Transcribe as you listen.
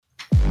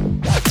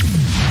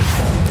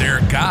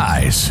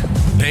Guys,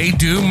 they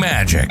do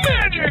magic.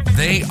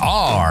 They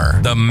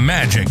are the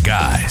Magic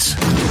Guys.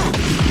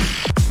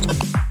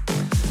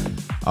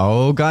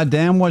 Oh,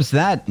 goddamn, what's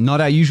that?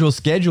 Not our usual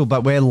schedule,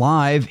 but we're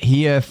live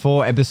here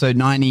for episode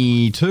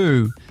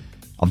 92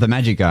 of the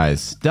Magic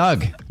Guys.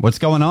 Doug, what's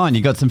going on? You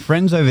got some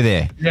friends over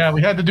there. Yeah,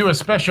 we had to do a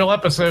special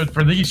episode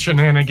for these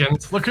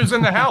shenanigans. Look who's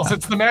in the house.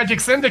 It's the Magic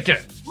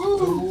Syndicate.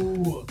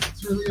 Woo!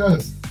 It's really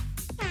us.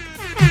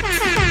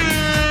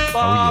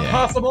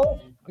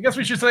 Possible. I guess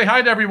we should say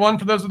hi to everyone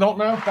for those who don't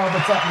know. Bob,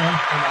 what's up,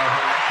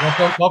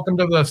 man? Welcome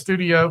to the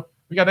studio.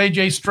 We got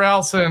AJ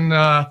Strauss and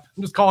I'm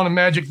just calling him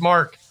Magic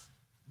Mark.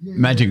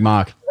 Magic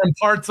Mark. And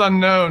parts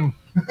unknown.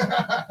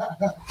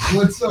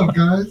 What's up,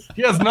 guys?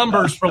 He has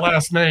numbers for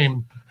last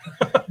name.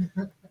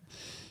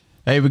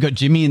 Hey, we got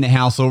Jimmy in the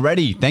house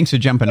already. Thanks for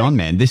jumping on,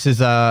 man. This is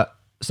so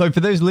for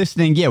those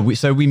listening,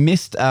 we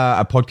missed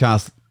a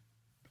podcast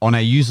on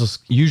our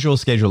usual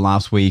schedule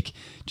last week.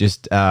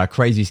 Just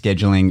crazy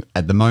scheduling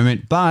at the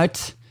moment,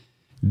 but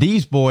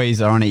these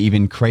boys are on an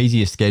even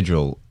crazier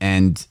schedule,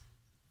 and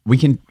we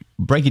can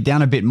break it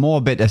down a bit more.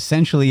 But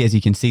essentially, as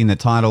you can see in the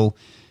title,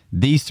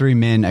 these three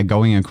men are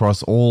going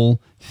across all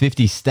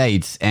 50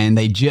 states, and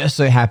they just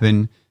so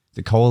happen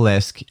to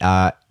coalesce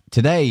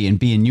today and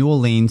be in New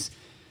Orleans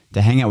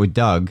to hang out with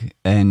Doug.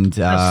 And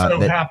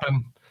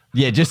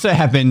just so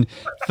happened,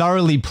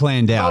 thoroughly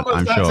planned out,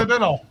 I'm sure.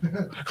 Accidental.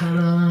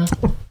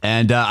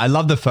 And I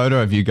love the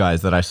photo of you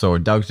guys that I saw.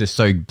 Doug's just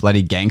so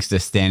bloody gangster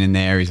standing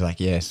there. He's like,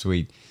 yeah,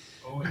 sweet.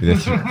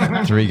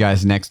 The three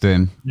guys next to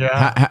him.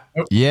 Yeah.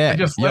 Yeah. I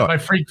just let my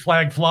freak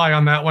flag fly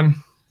on that one.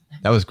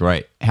 That was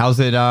great. How's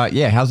it?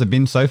 How's it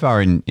been so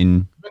far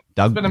in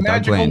Doug? It's been a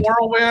magical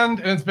whirlwind,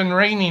 and it's been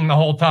raining the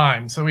whole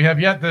time. So we have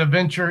yet to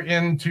venture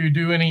in to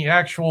do any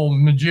actual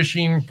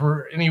magician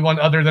for anyone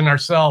other than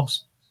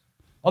ourselves.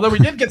 Although we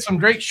did get some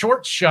great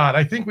short shot.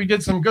 I think we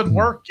did some good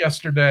work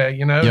yesterday.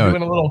 Doing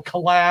a little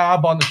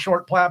collab on the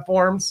short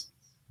platforms.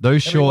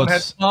 Everyone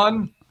had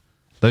fun.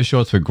 Those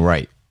shorts were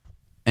great.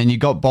 And you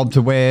got Bob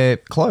to wear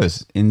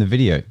clothes in the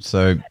video.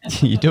 So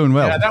you're doing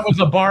well. Yeah, that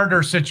was a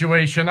barter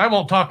situation. I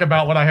won't talk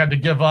about what I had to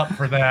give up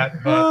for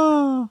that.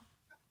 But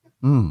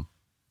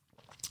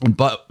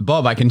But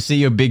Bob, I can see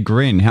your big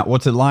grin.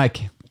 What's it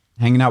like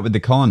hanging out with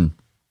the con?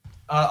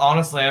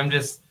 Honestly, I'm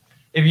just,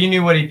 if you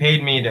knew what he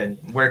paid me to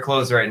wear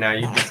clothes right now,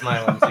 you'd be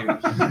smiling too.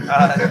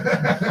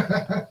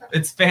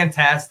 It's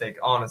fantastic,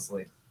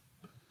 honestly.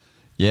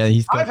 Yeah,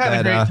 I've had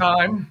a great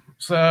time.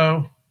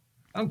 So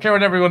I don't care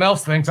what everyone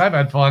else thinks. I've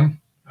had fun.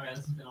 All right,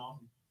 this has been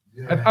awesome.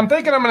 Yeah. I'm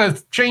thinking I'm going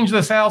to change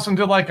this house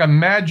into like a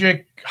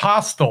magic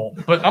hostel,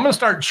 but I'm going to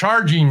start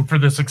charging for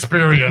this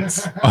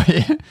experience. Oh,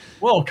 yeah. A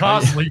little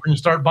costly when you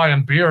start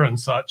buying beer and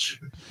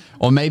such.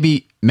 Or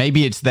maybe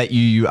it's that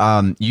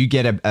you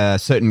get a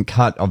certain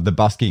cut of the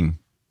busking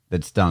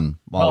that's done.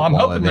 I'm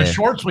hoping the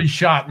shorts we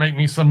shot make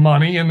me some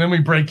money, and then we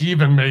break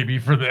even maybe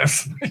for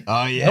this.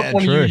 Oh yeah,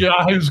 one true. of you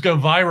yahoos go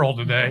viral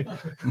today.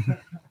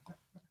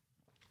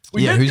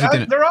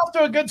 They're off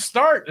to a good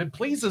start. It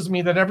pleases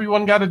me that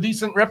everyone got a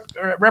decent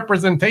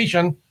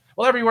representation.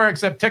 Well, everywhere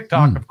except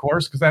TikTok, of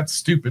course, because that's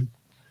stupid.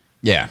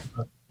 Yeah.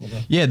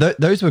 Yeah,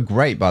 those were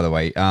great, by the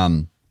way.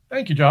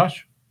 Thank you,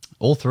 Josh.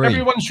 All three.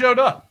 Everyone showed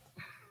up.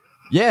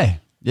 Yeah.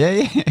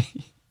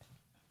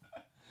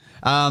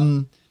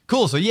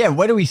 Cool. So,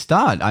 where do we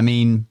start? I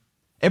mean,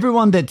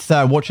 everyone that's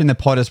watching the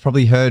pod has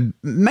probably heard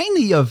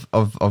mainly of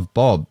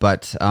Bob,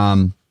 but...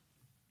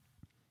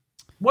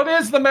 What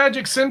is the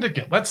Magic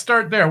Syndicate? Let's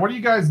start there. What do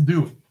you guys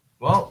do?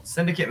 Well,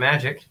 Syndicate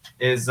Magic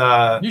is...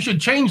 You should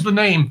change the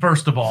name,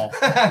 first of all.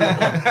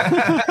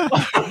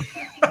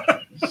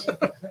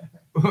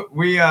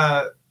 We,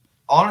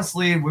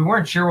 honestly, we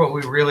weren't sure what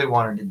we really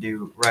wanted to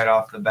do right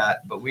off the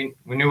bat, but we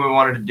knew we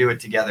wanted to do it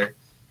together.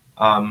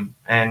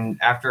 And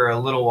after a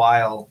little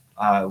while,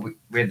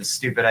 we had the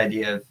stupid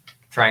idea of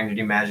trying to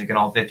do magic in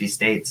all 50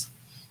 states.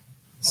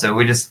 So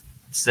we just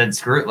said,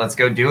 screw it, let's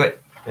go do it.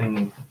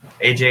 And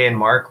AJ and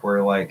Mark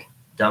were like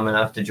dumb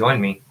enough to join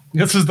me.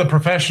 This is the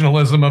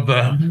professionalism of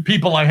the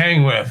people I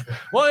hang with.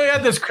 Well, I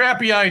had this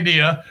crappy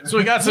idea, so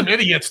we got some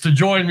idiots to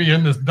join me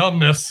in this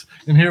dumbness,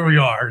 and here we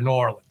are in New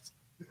Orleans.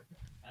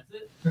 That's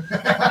it.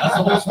 That's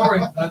the whole story.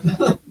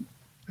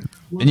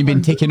 And you've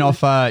been ticking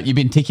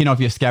off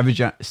your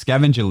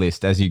scavenger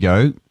list as you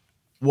go.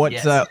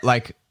 What's Yes.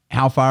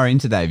 how far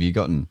into that have you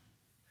gotten?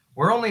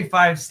 We're only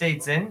 5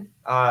 states in,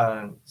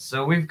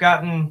 so we've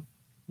gotten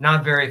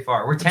not very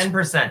far. We're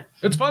 10%.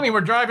 It's funny,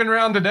 we're driving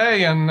around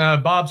today,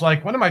 and Bob's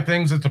like, one of my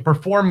things is to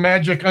perform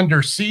magic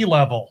under sea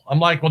level. I'm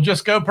like, well,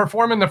 just go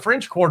perform in the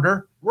French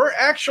Quarter. We're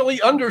actually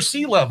under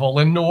sea level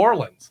in New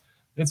Orleans.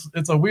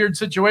 It's a weird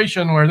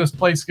situation where this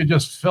place could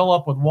just fill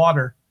up with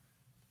water.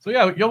 So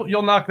yeah,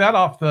 you'll knock that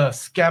off the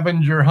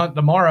scavenger hunt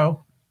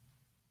tomorrow.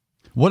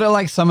 What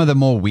are some of the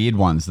more weird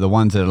ones? The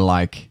ones that are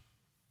like,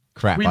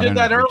 crap. We did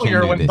that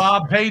earlier when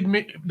Bob paid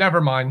me.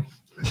 Never mind.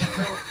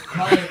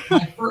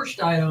 My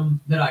first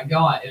item that I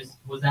got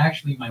was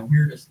actually my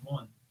weirdest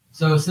one.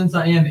 So since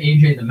I am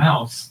AJ the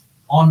Mouse,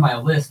 on my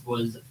list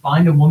was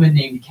find a woman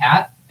named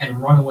Kat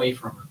and run away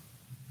from her.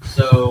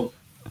 So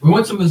We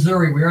went to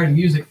Missouri. We were at a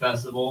music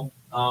festival.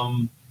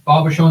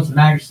 Bob was showing some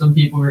magic to some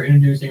people. We were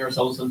introducing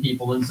ourselves to some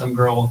people, and some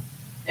girl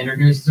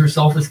introduces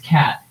herself as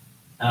Kat.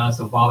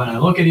 So Bob and I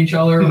look at each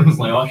other. We're just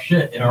like, oh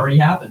shit, it already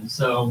happened.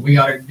 So we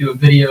got to do a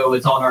video.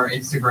 It's on our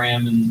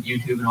Instagram and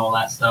YouTube and all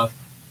that stuff.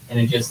 And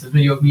it's just a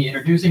video of me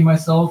introducing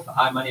myself.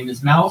 Hi, my name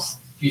is Mouse.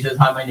 She says,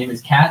 hi, my name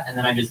is Kat. And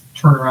then I just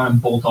turn around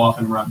and bolt off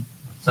and run.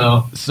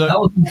 So that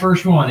was the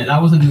first one. And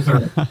that was in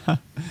Missouri.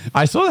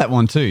 I saw that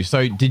one too. So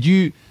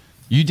you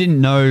didn't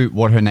know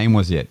what her name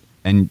was yet?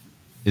 And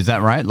is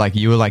that right? Like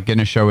you were like going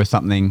to show her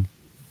something,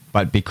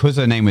 but because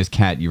her name was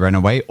Kat, you ran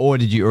away? Or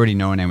did you already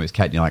know her name was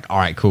Kat and you're like, all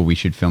right, cool, we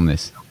should film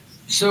this?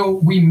 So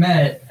we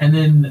met, and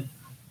then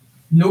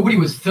nobody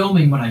was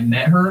filming when I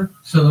met her.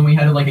 So then we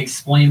had to like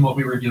explain what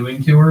we were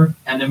doing to her.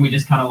 And then we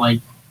just kind of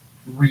like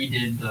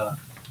redid the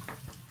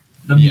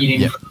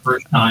meeting for the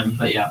first time.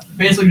 But yeah,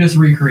 basically just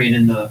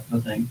recreated the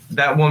thing.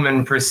 That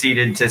woman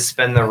proceeded to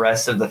spend the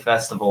rest of the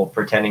festival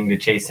pretending to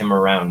chase him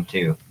around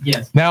too.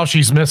 Yes. Now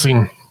she's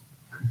missing.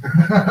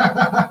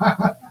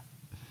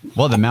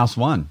 Well, the mouse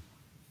won.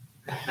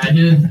 I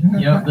did.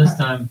 Yep, this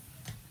time.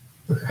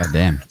 God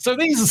damn. So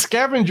these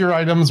scavenger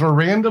items were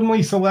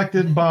randomly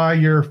selected by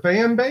your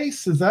fan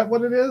base? Is that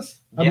what it is?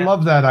 I Yeah.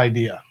 love that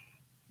idea.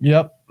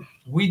 Yep.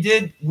 We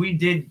did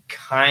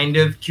kind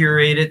of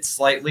curate it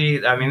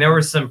slightly. I mean, there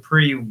were some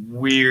pretty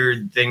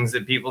weird things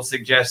that people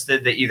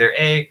suggested that either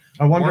A,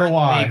 I wonder weren't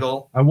why.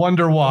 legal, I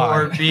wonder why.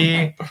 or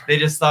B, they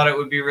just thought it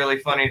would be really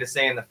funny to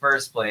say in the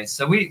first place.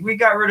 So we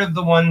got rid of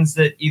the ones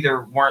that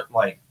either weren't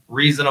like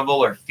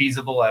reasonable or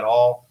feasible at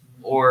all,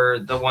 or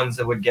the ones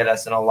that would get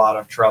us in a lot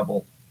of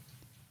trouble.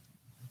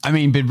 I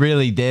mean, but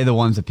really, they're the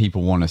ones that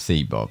people want to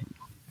see, Bob.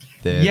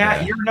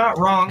 Yeah, you're not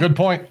wrong. Good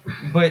point.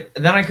 But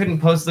then I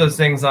couldn't post those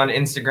things on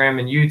Instagram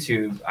and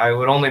YouTube. I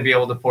would only be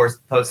able to post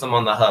them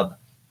on the hub.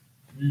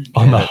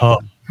 On the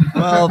hub.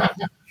 Well,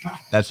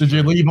 that's Did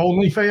you leave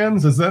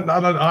OnlyFans? Is that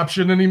not an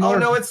option anymore? Oh,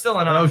 no, it's still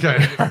an option.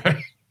 Okay. All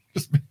right.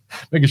 Just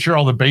making sure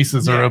all the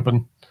bases are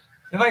open.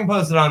 If I can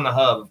post it on the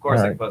hub, of course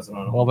All I right. can post it on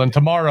the hub. Well, then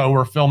tomorrow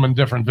we're filming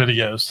different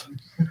videos.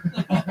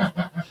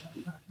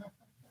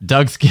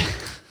 Doug's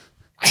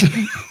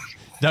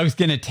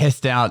gonna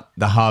test out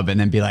the hub and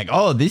then be like,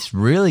 "Oh, this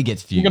really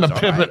gets views." You're going to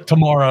all pivot right."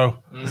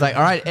 tomorrow. It's like,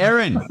 "All right,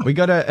 Aaron, we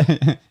got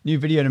a new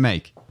video to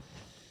make."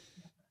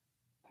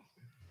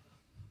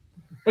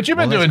 What you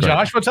been Well, that's doing, great.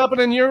 Josh? What's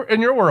happening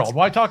in your world?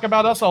 Why talk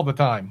about us all the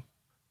time?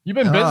 You've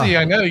been busy.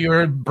 I know you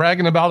were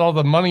bragging about all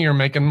the money you're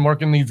making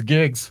working these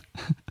gigs.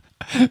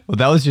 Well,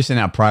 that was just in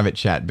our private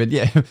chat, but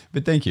yeah,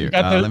 but thank you.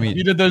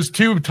 You did those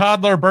 2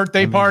 toddler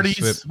birthday let me just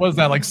parties. What was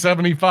that, like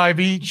 75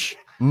 each?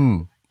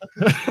 and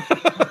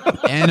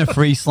a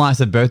free slice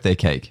of birthday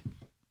cake,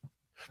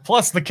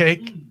 Plus the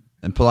cake.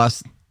 and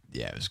plus,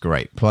 yeah, it was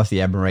great. Plus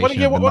the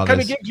admiration. What kind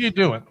of gigs are you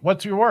doing?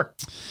 What's your work?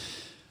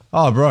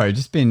 Oh, bro,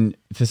 just been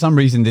for some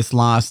reason this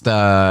last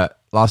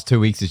 2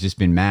 weeks has just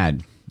been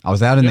mad. I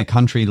was out in the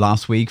country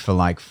last week for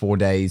like 4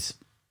 days,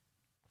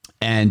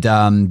 and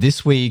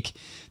this week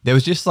there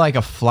was just like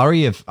a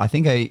flurry of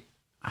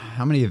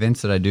how many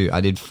events did I do? I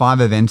did 5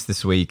 events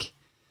this week,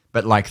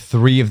 but like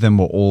 3 of them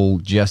were all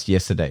just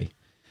yesterday,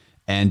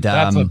 and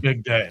That's a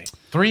big day.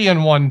 3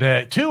 in one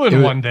day. 2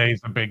 in one day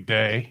is a big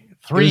day.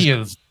 3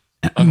 is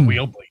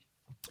unwieldy.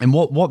 And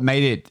what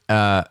made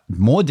it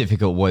more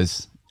difficult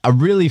was a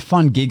really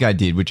fun gig I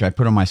did, which I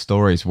put on my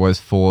stories, was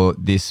for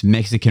this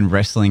Mexican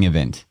wrestling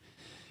event.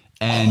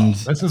 And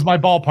This is my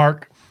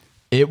ballpark.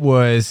 it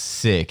was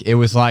sick. It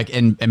was like,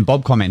 and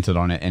Bob commented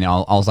on it, and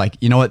I was like,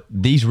 you know what?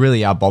 These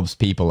really are Bob's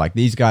people. Like,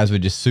 these guys were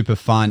just super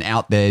fun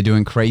out there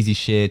doing crazy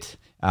shit.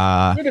 Wait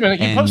a minute.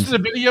 You posted a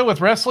video with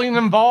wrestling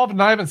involved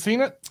and I haven't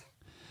seen it?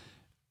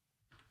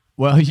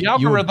 Well, The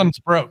algorithm's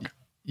broke.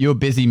 you were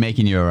busy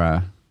making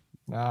your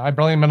I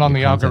blame it on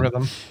the content.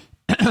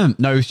 algorithm.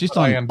 no, it was just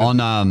I am busy.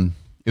 on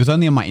it was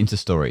only on my Insta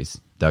stories,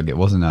 Doug. It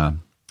wasn't a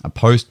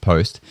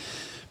post.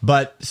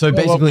 But so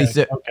basically,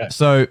 okay.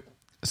 so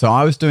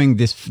I was doing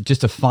this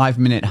just a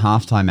 5-minute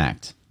halftime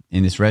act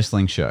in this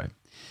wrestling show,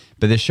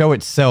 but the show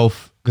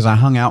itself, because I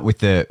hung out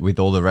with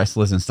all the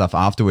wrestlers and stuff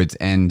afterwards,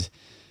 and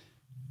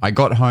I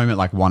got home at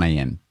like 1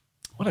 a.m.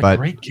 What a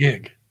great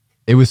gig.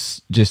 It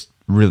was just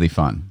really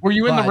fun. Were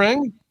you in the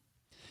ring?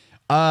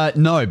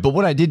 No, but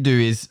what I did do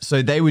is,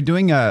 so they were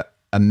doing a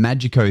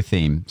Magico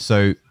theme,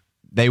 so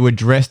they were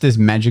dressed as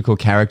magical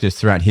characters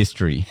throughout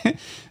history.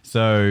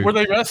 So Were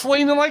they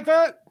wrestling like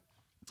that?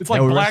 It's like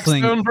They were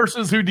Blackstone wrestling-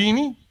 versus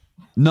Houdini?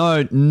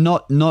 no,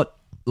 not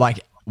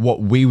like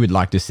what we would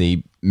like to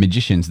see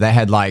magicians. They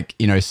had like,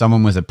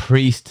 someone was a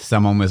priest,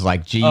 someone was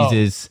like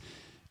Jesus,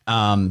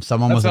 someone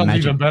That was a sounds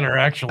magic even better,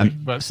 actually.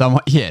 But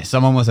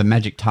someone was a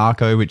magic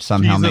taco, which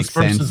somehow Jesus makes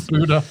versus sense.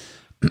 Buddha.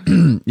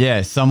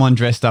 Yeah, someone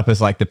dressed up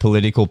as like the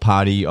political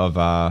party of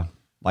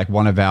like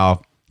one of our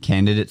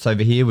candidates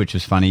over here, which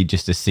was funny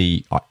just to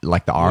see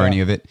like the irony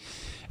of it.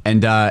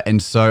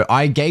 And so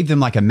I gave them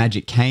like a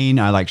magic cane.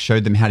 I like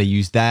showed them how to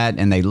use that,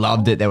 and they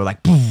loved it. They were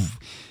like, poof.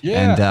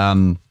 Yeah.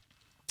 And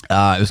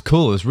it was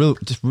cool. It was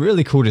just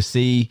really cool to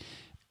see.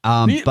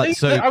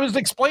 I was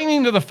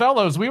explaining to the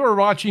fellows, we were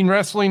watching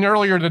wrestling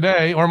earlier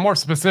today, or more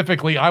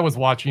specifically, I was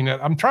watching it.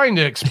 I'm trying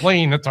to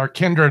explain it's our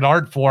kindred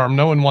art form.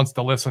 No one wants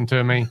to listen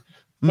to me.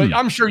 But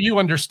I'm sure you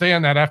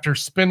understand that after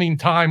spending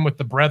time with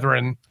the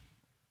brethren.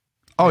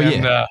 Oh,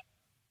 yeah.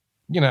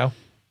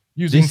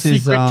 Using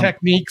secret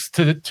techniques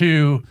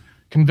to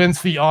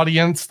convince the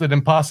audience that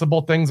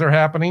impossible things are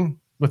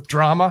happening with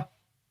drama.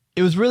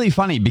 It was really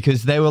funny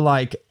because they were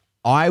like,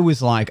 I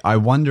was like, I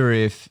wonder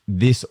if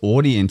this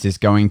audience is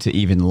going to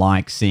even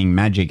like seeing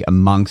magic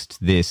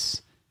amongst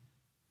this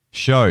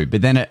show.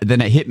 But then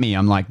it hit me.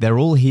 I'm like, they're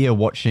all here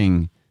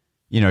watching,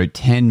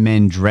 10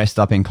 men dressed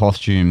up in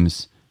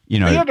costumes,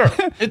 Theater.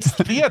 It's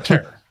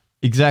theater.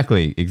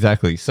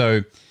 Exactly.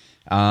 So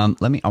I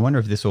wonder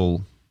if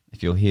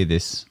you'll hear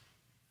this.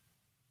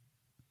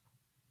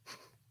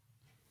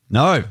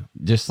 No,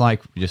 just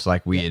like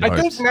weird. I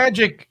think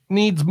magic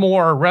needs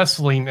more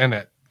wrestling in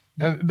it.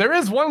 And there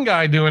is one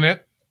guy doing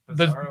it.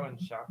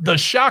 The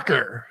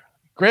Shocker.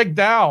 Greg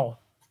Dow.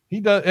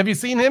 He does. Have you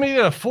seen him? He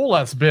did a Fool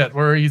Us bit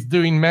where he's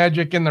doing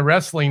magic in the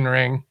wrestling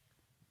ring.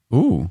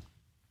 Ooh.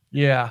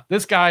 Yeah.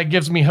 This guy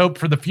gives me hope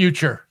for the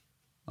future.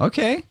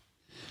 Okay.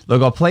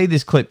 Look, I'll play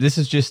this clip. This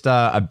is just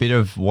a bit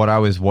of what I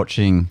was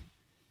watching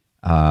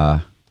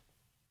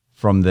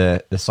from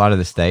the side of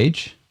the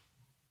stage.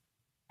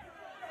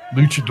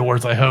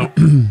 Luchadors, I hope.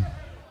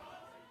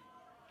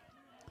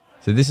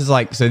 So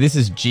this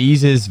is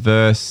Jesus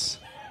versus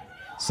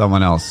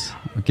someone else.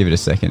 I'll give it a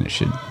second. It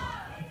should.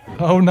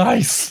 Oh,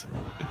 nice.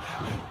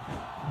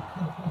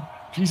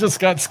 Jesus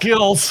got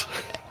skills.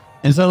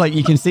 And so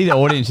you can see the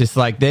audience just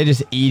they're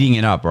just eating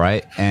it up,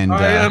 right? And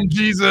I am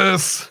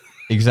Jesus.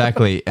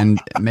 Exactly. And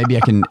maybe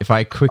if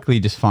I quickly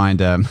just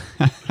find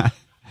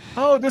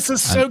oh, this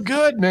is so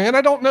good, man.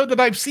 I don't know that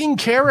I've seen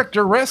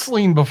character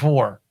wrestling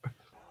before.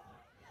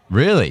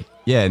 Really?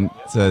 Yeah. And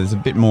so there's a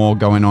bit more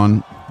going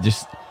on.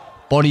 Just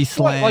body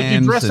slams. Like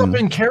you dress up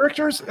in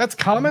characters? That's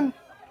common?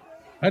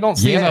 I don't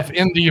see enough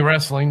indie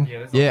wrestling.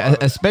 Yeah,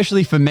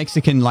 especially for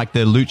Mexican, like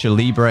the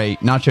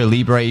Nacho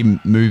Libre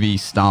movie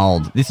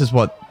styled. This is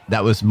what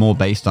that was more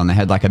based on. They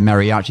had like a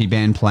mariachi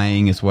band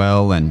playing as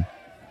well. And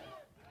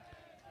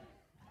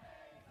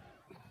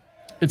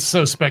it's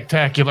so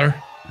spectacular.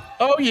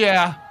 Oh,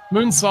 yeah.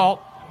 Moonsault.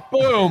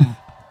 Boom.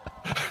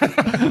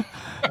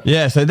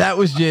 Yeah, so that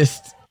was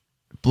just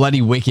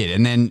bloody wicked.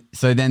 And then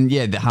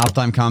the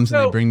halftime comes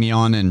and they bring me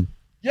on and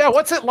yeah,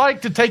 what's it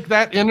like to take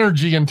that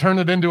energy and turn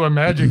it into a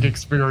magic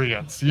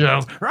experience?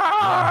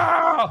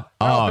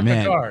 Oh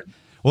man.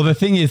 Well, the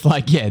thing is,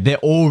 they're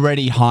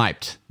already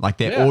hyped.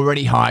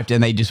 Already hyped,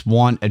 and they just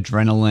want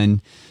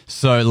adrenaline.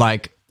 So,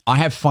 I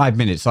have 5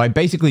 minutes. So I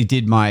basically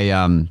did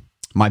my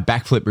my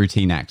backflip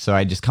routine act. So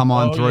I just come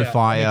on, throw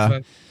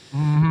fire,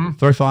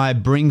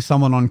 bring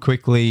someone on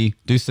quickly,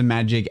 do some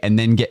magic, and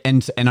then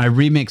and I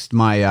remixed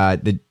my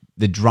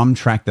the drum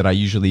track that I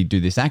usually do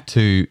this act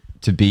to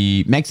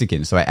be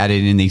Mexican. So I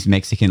added in these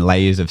Mexican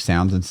layers of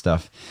sounds and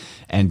stuff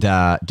and do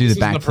the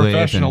backflip. The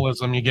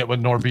professionalism you get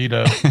with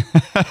Norbito.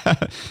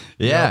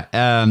 Yeah.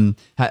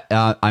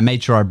 I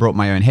made sure I brought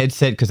my own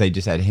headset because they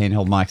just had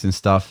handheld mics and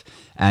stuff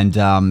and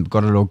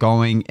got it all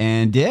going.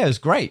 And yeah, it was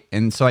great.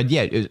 And so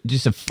it was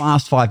just a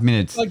fast 5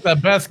 minutes. Like the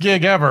best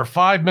gig ever.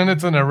 5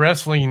 minutes in a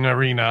wrestling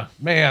arena.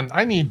 Man,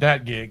 I need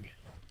that gig.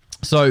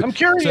 So I'm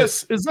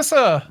curious,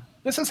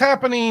 this is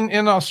happening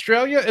in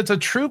Australia. It's a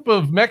troupe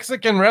of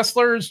Mexican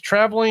wrestlers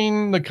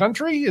traveling the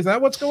country. Is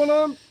that what's going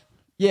on?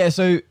 Yeah.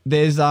 So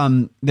there's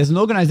an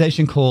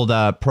organization called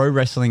Pro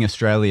Wrestling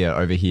Australia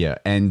over here,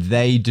 and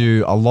they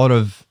do a lot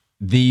of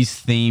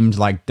these themed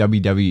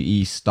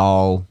WWE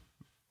style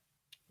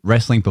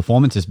wrestling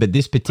performances. But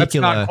this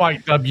particular, that's not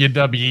quite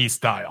WWE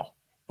style.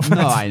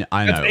 No, I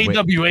know. It's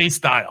AWA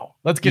style.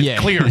 Let's get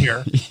clear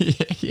here.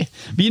 Yeah.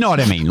 But you know what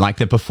I mean, like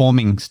the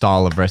performing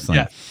style of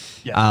wrestling.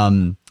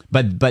 Yeah.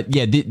 But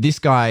yeah, this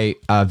guy,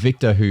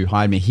 Victor, who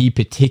hired me,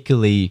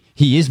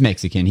 he is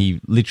Mexican.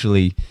 He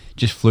literally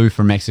just flew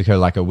from Mexico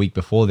like a week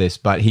before this,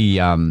 but he's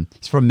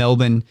from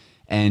Melbourne.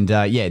 And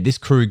this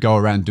crew go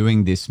around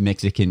doing this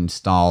Mexican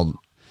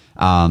style,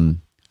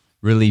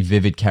 really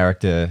vivid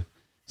character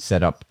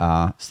setup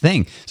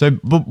thing. So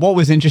but what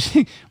was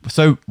interesting,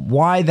 so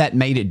why that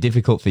made it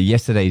difficult for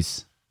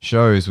yesterday's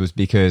shows was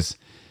because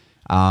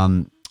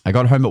I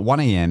got home at 1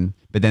 a.m.,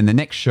 but then the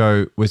next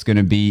show was going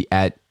to be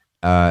at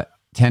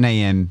 10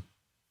 a.m.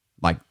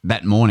 like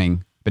that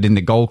morning, but in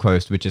the Gold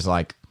Coast, which is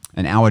like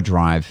an hour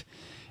drive.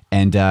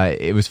 And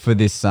it was for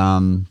this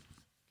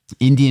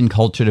Indian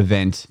cultured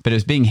event, but it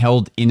was being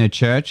held in a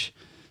church.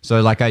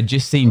 So I'd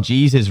just seen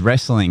Jesus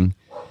wrestling,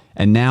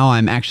 and now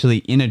I'm actually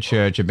in a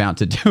church about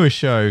to do a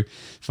show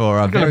for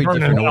a very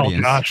different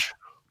audience. Gosh.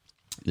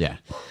 Yeah.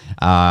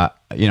 I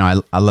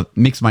love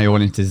mix my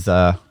audiences.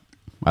 I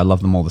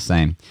love them all the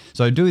same.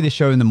 So I do this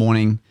show in the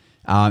morning,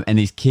 and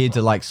these kids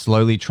are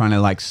slowly trying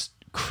to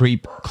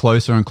creep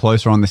closer and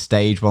closer on the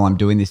stage while I'm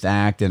doing this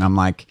act. And I'm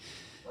like,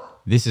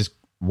 this is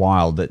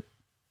wild that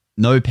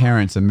no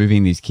parents are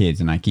moving these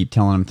kids. And I keep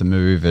telling them to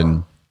move.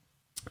 And,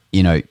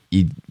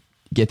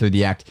 get through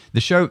the act.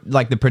 The show,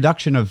 like the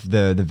production of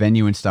the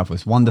venue and stuff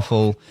was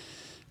wonderful.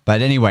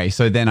 But anyway,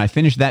 so then I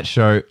finish that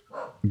show,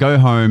 go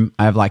home.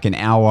 I have like an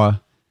hour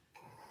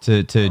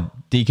to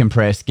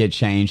decompress, get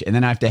changed, and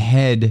then I have to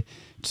head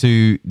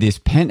to this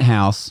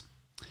penthouse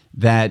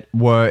that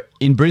were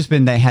in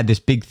Brisbane. They had this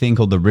big thing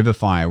called the River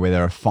Fire, where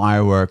there are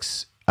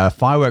fireworks. A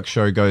fireworks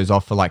show goes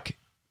off for like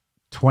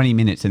 20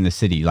 minutes in the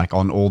city, like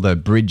on all the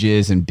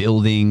bridges and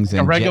buildings,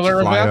 and a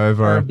regular jets fly event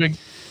over. or a big.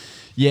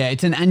 Yeah,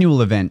 it's an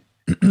annual event.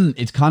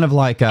 It's kind of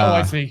like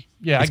I see.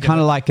 Yeah, it's kind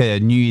of like a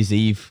New Year's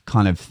Eve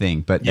kind of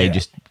thing, but they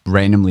just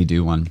randomly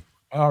do one.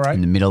 All right.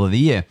 In the middle of the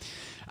year.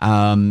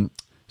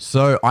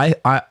 So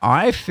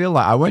I feel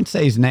like, I won't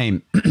say his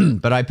name,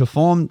 but I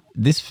performed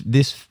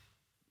the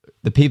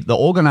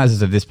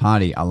organizers of this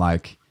party are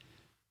like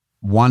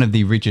one of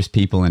the richest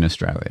people in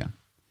Australia.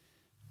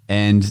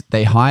 And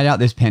they hired out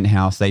this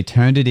penthouse. They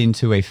turned it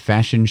into a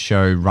fashion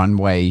show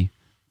runway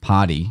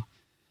party.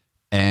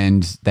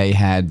 And they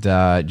had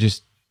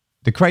just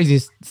the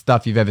craziest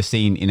stuff you've ever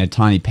seen in a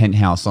tiny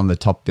penthouse on the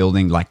top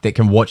building. Like they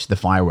can watch the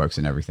fireworks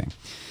and everything.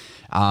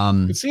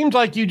 It seems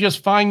like you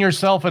just find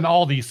yourself in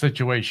all these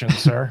situations,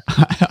 sir.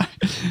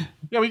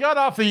 Yeah, we got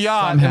off the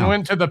yacht and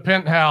went to the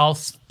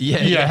penthouse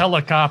via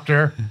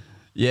helicopter.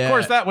 Yeah. Of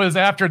course, that was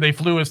after they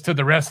flew us to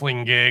the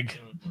wrestling gig.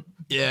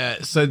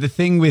 Yeah. So the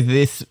thing with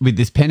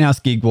this penthouse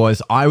gig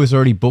was I was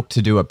already booked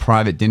to do a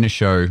private dinner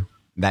show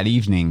that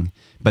evening,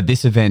 but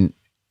this event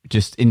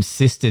just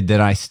insisted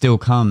that I still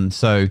come.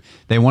 So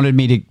they wanted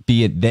me to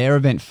be at their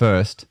event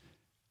first.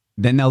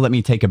 Then they'll let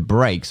me take a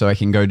break so I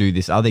can go do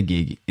this other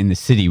gig in the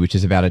city, which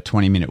is about a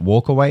 20-minute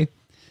walk away.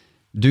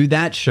 Do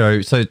that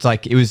show. So it's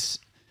like, it was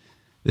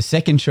the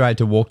second show I had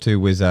to walk to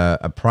was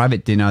a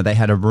private dinner. They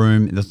had a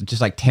room. There's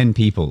just like 10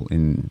 people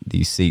in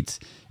these seats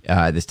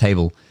at this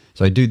table.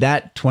 So I do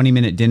that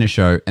 20-minute dinner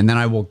show. And then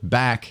I walk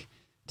back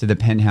to the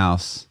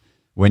penthouse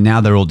where now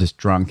they're all just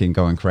drunk and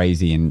going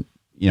crazy. And,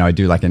 you know, I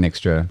do like an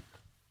extra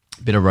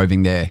bit of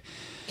roving there.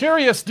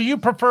 Curious, do you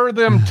prefer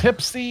them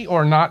tipsy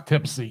or not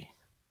tipsy?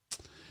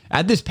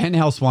 At this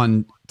penthouse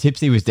one,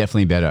 tipsy was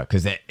definitely better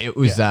because it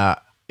was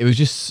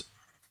just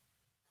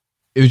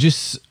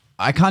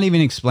I can't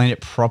even explain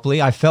it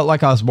properly. I felt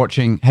like I was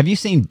watching. Have you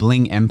seen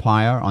Bling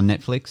Empire on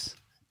Netflix?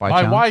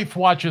 My wife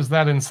watches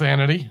that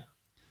insanity.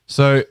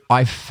 So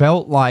I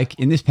felt like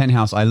in this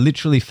penthouse, I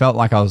literally felt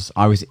like I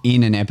was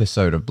in an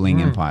episode of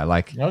Bling Empire.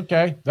 Like,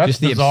 okay, that's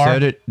just bizarre.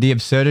 the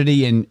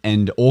absurdity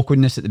and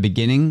awkwardness at the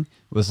beginning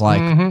was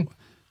like,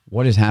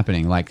 what is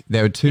happening? Like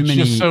there were too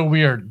many. It's just so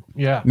weird.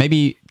 Yeah,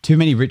 maybe too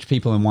many rich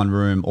people in one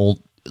room. All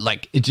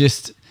like it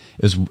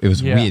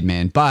was weird,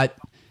 man. But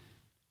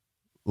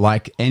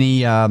like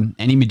any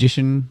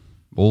magician,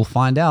 we'll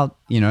find out.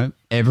 You know,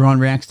 everyone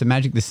reacts to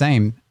magic the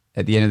same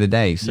at the end of the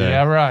day. So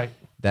yeah, right.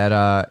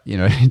 That you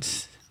know,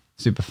 it's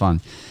super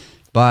fun.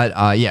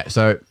 But yeah,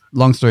 so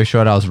long story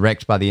short, I was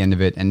wrecked by the end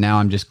of it, and now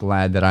I'm just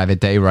glad that I have a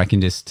day where I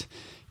can just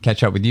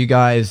catch up with you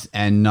guys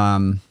and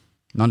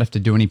not have to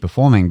do any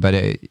performing. But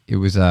it's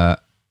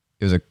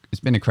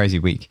been a crazy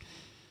week.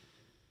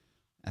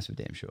 That's for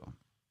damn sure.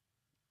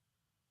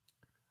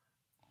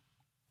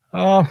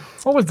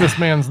 What was this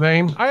man's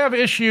name? I have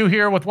issue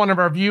here with one of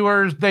our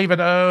viewers, David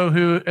O,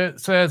 who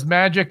says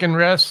magic and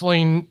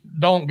wrestling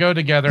don't go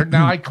together.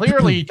 Now, I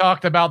clearly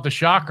talked about the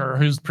Shocker,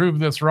 who's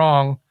proved this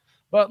wrong.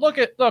 But look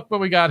what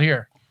we got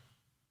here.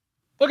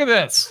 Look at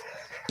this.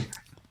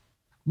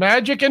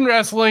 Magic and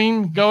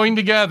wrestling going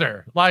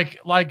together,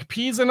 like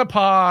peas in a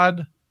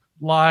pod,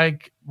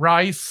 like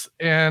rice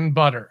and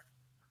butter.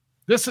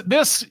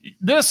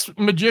 This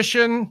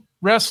magician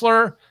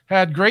wrestler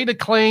had great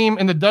acclaim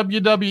in the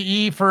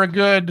WWE for a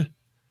good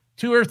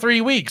 2 or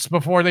 3 weeks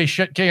before they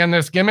shit canned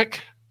this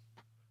gimmick.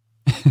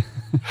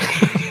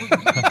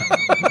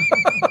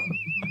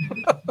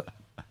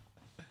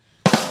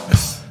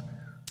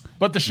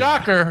 But the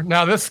Shocker,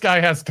 now this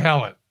guy has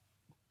talent.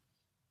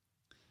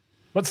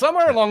 But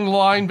somewhere along the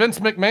line, Vince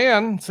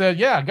McMahon said,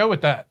 yeah, go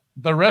with that.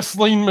 The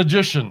wrestling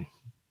magician.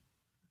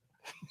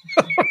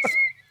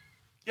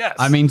 Yes.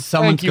 I mean,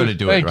 someone's got to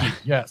do it, right?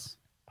 Yes.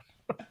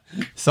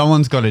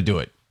 Someone's got to do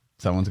it.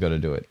 Someone's got to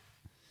do it.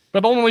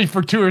 But only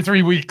for 2 or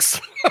 3 weeks.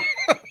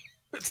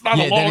 It's not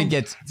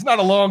it's not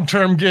a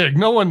long-term gig.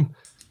 No one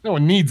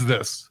needs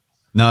this.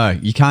 No,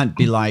 you can't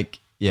be like,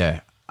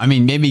 yeah. I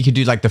mean, maybe you could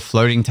do like the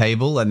floating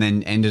table and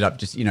then ended up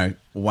just, you know,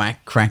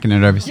 cracking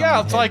it over someone's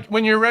Yeah, it's head. like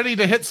when you're ready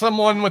to hit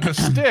someone with a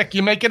stick,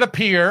 you make it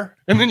appear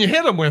and then you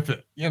hit them with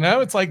it. You know,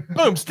 it's like,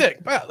 boom,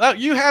 stick. Wow,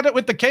 you had it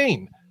with the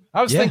cane.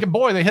 I was thinking,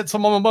 boy, they hit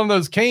someone with one of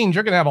those canes,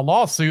 you're going to have a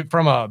lawsuit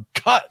from a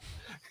cut.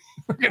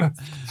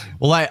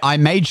 Well, I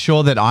made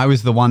sure that I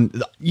was the one,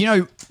 you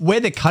know, where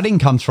the cutting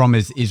comes from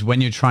is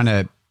when you're trying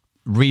to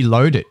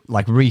reload it,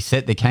 like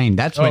reset the cane.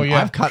 That's when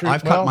I've cut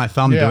my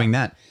thumb doing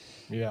that.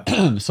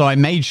 Yeah. So I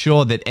made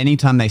sure that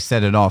anytime they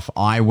set it off,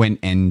 I went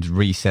and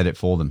reset it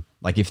for them.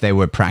 Like if they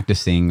were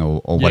practicing or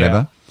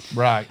whatever.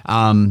 Right.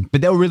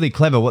 But they were really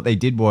clever. What they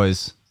did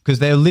was, because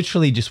they were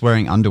literally just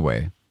wearing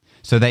underwear.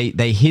 So they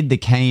hid the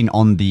cane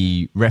on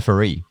the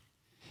referee.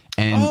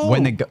 And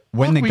when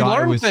the we guy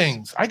learned was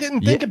things, I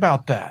didn't think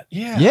about that.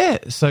 Yeah. yeah,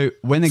 so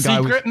when the guy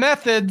was Secret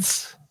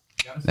methods.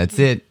 that's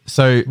it.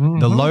 So the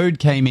Mhm. load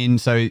came in.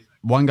 So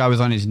one guy was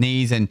on his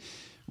knees and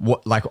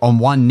like on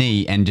one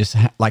knee and just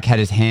like had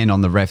his hand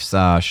on the ref's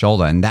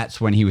shoulder, and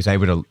that's when he was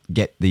able to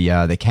get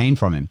the cane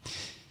from him.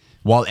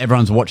 While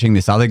everyone's watching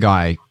this other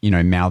guy,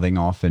 mouthing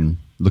off and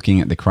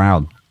looking at the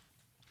crowd,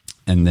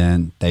 and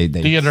then they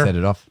Theater. set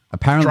it off.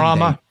 Apparently,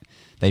 Drama.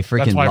 They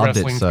freaking That's why loved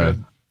it. wrestling's So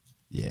good.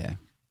 yeah.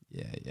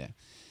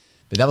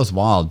 But that was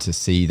wild to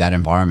see that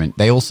environment.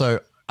 They also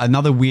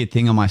another weird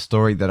thing on my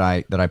story that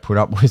I put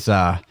up was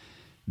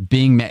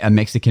being a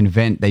Mexican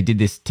event. They did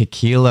this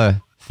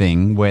tequila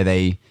thing where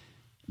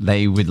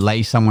they would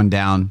lay someone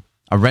down,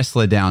 a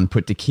wrestler down,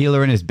 put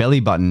tequila in his belly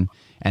button,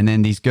 and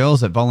then these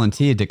girls that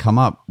volunteered to come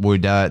up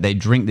would they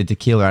drink the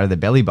tequila out of the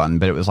belly button.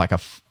 But it was like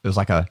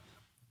a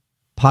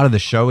part of the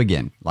show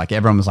again. Like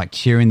everyone was like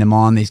cheering them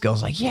on. These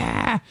girls like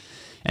yeah,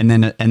 and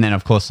then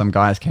of course some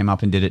guys came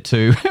up and did it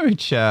too,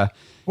 which.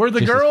 Were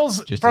the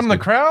girls from the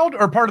crowd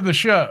or part of the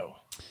show?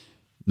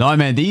 No,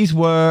 man, these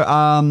were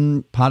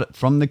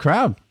from the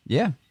crowd.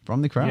 Yeah,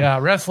 from the crowd. Yeah,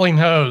 wrestling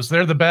hoes.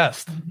 They're the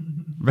best.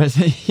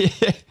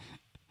 Yeah.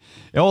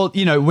 Well,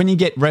 when you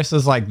get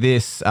wrestlers like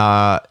this,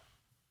 well,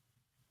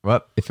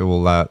 if it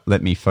will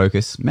let me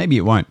focus, maybe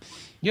it won't.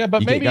 Yeah,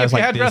 but maybe if you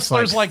had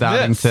wrestlers like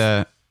this.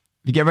 If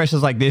you get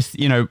wrestlers like this,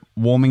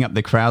 warming up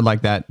the crowd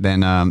like that,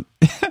 then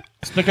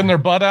sticking their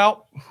butt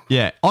out.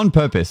 Yeah, on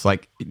purpose.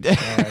 Like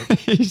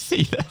you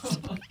see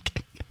that.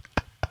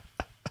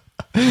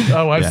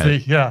 Oh, I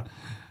see. Yeah.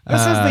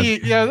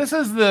 This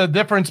is the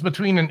difference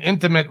between an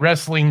intimate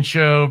wrestling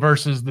show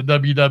versus the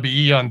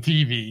WWE on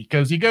TV.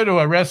 Because you go to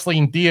a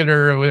wrestling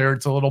theater where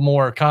it's a little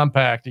more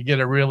compact, you get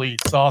a really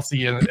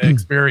saucy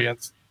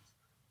experience.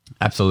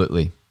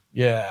 Absolutely.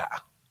 Yeah.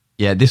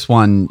 Yeah, this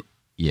one,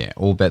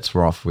 all bets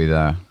were off with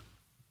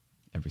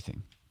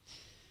everything.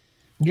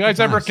 You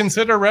guys ever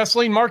consider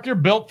wrestling? Mark, you're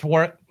built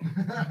for it.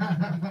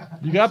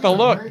 You got the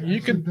look.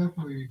 You could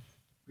definitely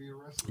be a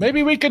wrestler.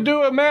 maybe we could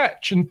do a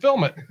match and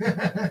film it.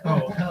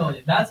 Oh, hell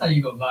yeah. That's how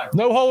you go viral.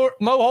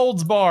 No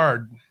holds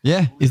barred.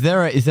 Yeah. Is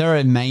there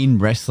a main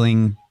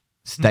wrestling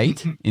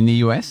state in the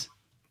US?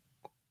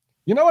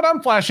 You know what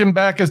I'm flashing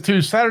back is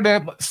to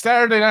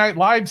Saturday Night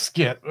Live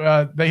skit.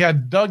 They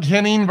had Doug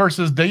Henning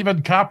versus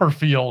David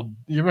Copperfield.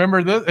 You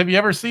remember this? Have you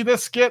ever seen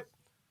this skit?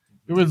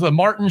 It was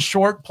Martin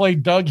Short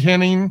played Doug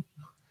Henning,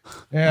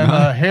 and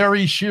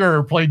Harry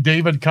Shearer played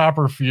David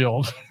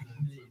Copperfield.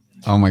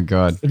 Oh my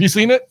God! Have you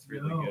seen it? It's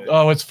really good.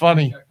 Oh, it's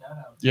funny. Check that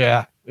out.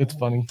 Yeah, it's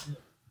funny.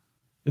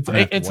 It's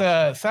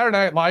a Saturday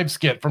Night Live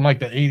skit from like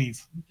the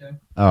 80s. Okay.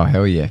 Oh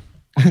hell yeah!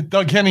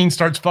 Doug Henning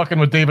starts fucking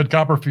with David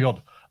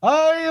Copperfield.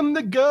 I am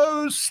the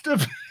ghost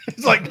of.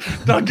 He's like,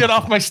 Doug, get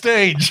off my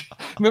stage.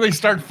 And then they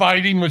start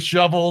fighting with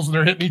shovels and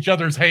they're hitting each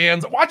other's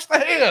hands. Watch the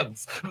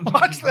hands.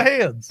 Watch the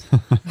hands.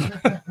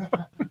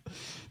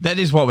 That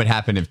is what would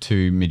happen if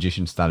two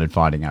magicians started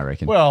fighting, I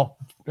reckon. Well,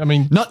 I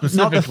mean, Not the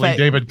specifically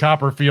David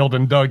Copperfield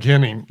and Doug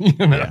Henning.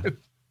 You know?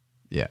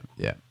 Yeah.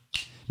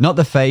 Not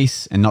the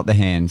face and not the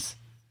hands.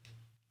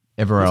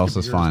 Everywhere else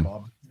is fine.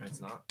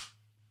 It's not.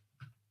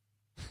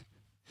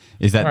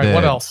 Is that All right,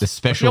 what else? the I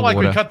special feel like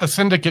order? we cut the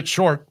syndicate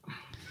short.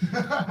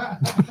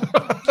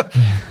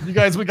 You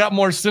guys, we got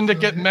more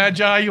syndicate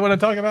magi you want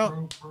to talk about?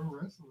 Pro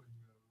wrestling,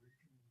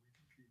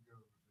 we can keep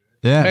going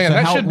with Yeah. Man, so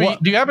that how- should be.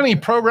 what- Do you have any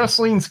pro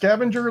wrestling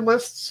scavenger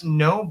lists?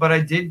 No, but I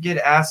did get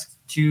asked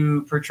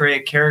to portray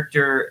a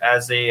character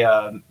as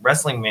a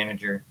wrestling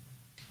manager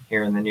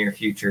here in the near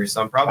future,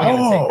 so I'm probably going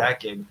to Oh. take that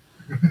gig.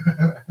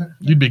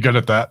 You'd be good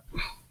at that.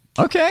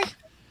 Okay.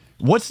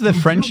 What's the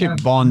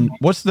friendship bond?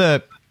 What's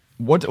the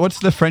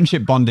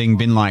friendship bonding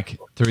been like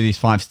through these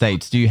 5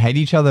 states? Do you hate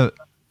each other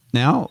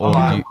now, or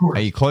of course.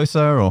 are you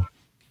closer? Or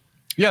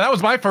Yeah, that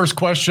was my first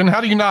question. How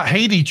do you not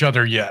hate each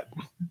other yet?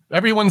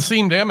 Everyone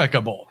seemed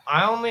amicable.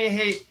 I only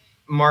hate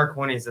Mark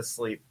when he's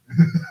asleep.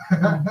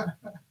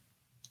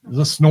 He's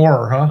a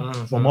snorer, huh?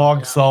 Mhm. The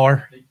log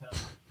sawer. Big time.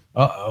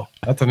 Uh-oh.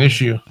 That's an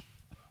issue.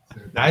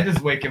 I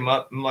just wake him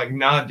up. I'm like,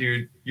 nah,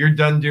 dude, you're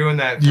done doing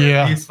that for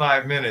Yeah. at least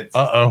 5 minutes.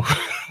 Uh-oh.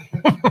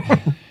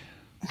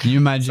 can you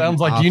imagine? Sounds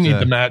like you need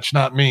the match,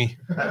 not me.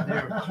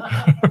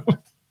 I do.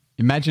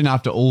 Imagine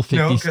after all 50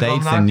 No, 'cause I'll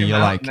states, knock and him you're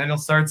out, like, and then he'll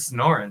start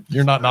snoring.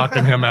 You're not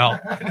knocking him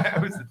out. That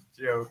was a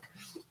joke.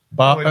 I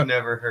Bob, would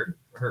never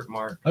hurt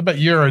Mark. I bet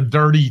you're a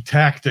dirty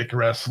tactic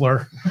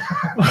wrestler.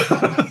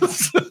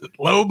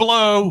 Low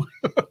blow.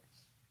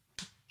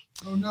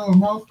 Oh no,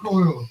 mouth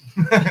coil.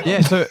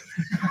 yeah.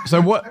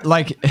 So what?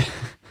 Like,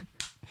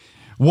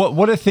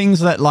 what are things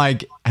that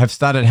like have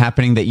started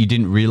happening that you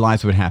didn't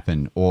realize would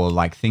happen, or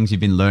like things you've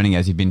been learning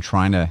as you've been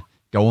trying to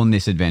go on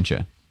this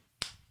adventure?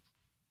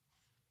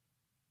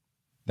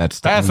 That's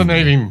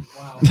Fascinating.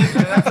 Wow.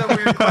 That's a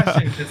weird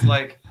question because,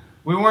 like,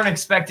 we weren't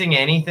expecting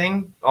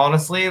anything,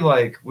 honestly.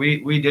 Like,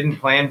 we didn't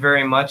plan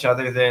very much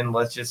other than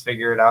let's just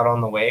figure it out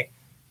on the way.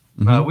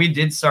 Mhm. We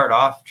did start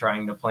off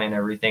trying to plan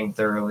everything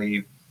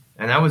thoroughly,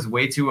 and that was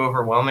way too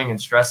overwhelming and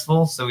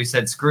stressful. So we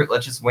said, screw it,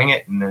 let's just wing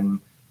it. And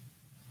then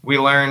We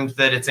learned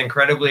that it's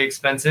incredibly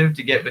expensive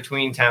to get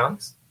between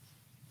towns.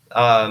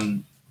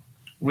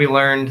 We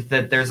learned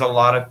that there's a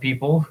lot of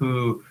people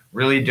who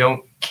really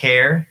don't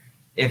care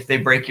if they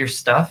break your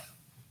stuff.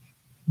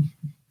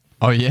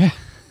 Oh, yeah?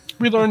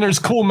 We learned there's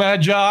cool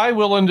magi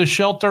willing to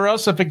shelter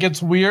us if it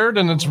gets weird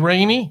and it's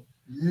rainy.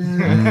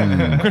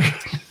 Yeah.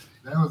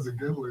 That was a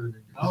good learning.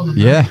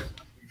 Yeah.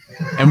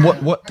 And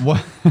what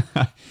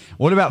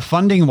what about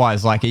funding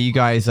wise? Like, are you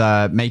guys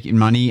making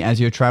money as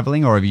you're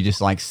traveling, or have you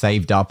just like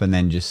saved up and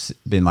then just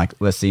been like,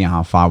 let's see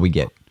how far we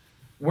get?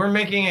 We're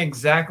making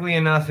exactly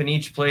enough in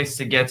each place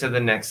to get to the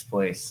next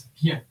place.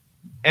 Yeah.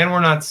 And we're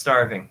not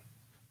starving.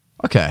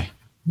 Okay.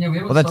 Yeah, we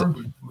haven't Well,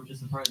 started, which is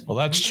surprising. Well,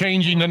 that's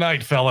changing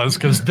tonight, fellas,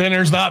 because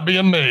dinner's not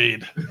being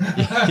made.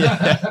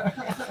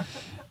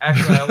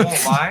 Actually, I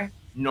won't lie.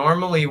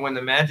 Normally, when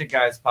the Magic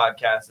Guys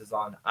podcast is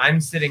on, I'm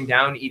sitting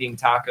down eating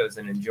tacos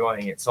and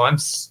enjoying it. So I'm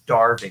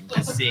starving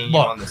just seeing you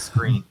Look. on the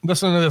screen.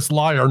 Listen to this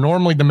liar.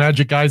 Normally, the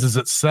Magic Guys is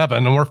at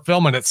 7, and we're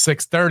filming at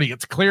 6:30.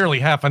 It's clearly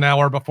half an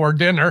hour before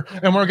dinner,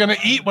 and we're going to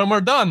eat when we're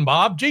done,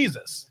 Bob.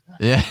 Jesus.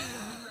 Yeah.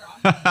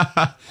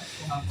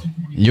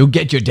 You'll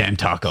get your damn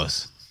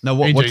tacos. No,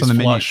 what's AJ's on the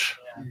menu? flush.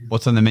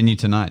 What's on the menu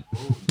tonight?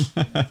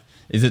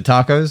 Is it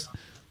tacos?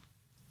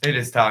 It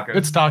is tacos.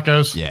 It's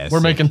tacos. Yes.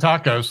 We're making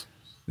tacos.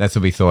 That's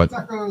what we thought.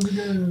 Tacos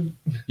again.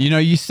 You know,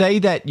 you say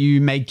that you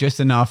make just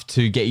enough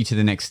to get you to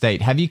the next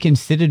state. Have you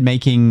considered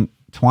making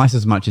twice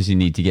as much as you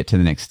need to get to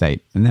the next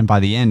state? And then by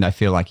the end, I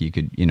feel like you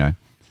could,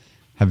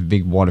 have a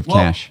big wad of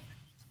cash.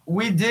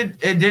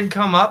 It did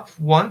come up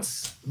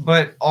once,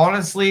 but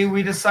honestly,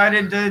 we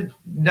decided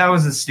that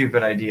was a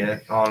stupid idea,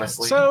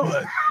 honestly. So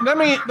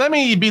let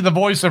me be the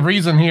voice of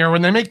reason here.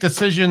 When they make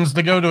decisions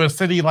to go to a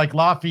city like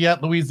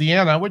Lafayette,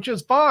 Louisiana, which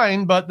is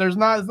fine, but it's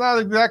not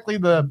exactly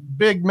the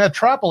big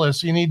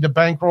metropolis you need to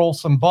bankroll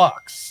some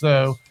bucks.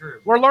 So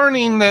we're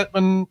learning that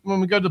when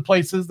we go to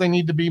places, they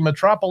need to be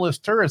metropolis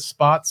tourist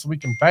spots so we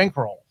can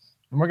bankroll.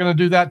 And we're going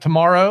to do that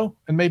tomorrow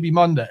and maybe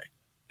Monday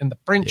in the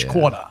French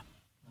Quarter.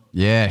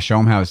 Yeah, show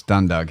them how it's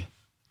done, Doug.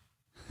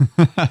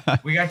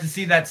 We got to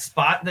see that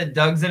spot that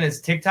Doug's in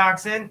his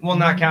TikToks in. Well,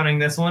 not counting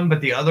this one,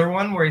 but the other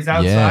one where he's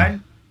outside. Yeah.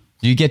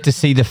 Do you get to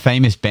see the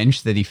famous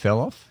bench that he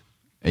fell off?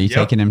 Are you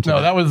taking him to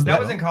No, that was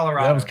in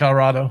Colorado. That was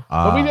Colorado.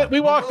 But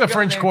we walked the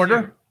French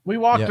Quarter. We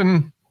walked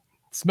and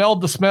smelled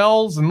the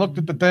smells and looked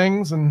at the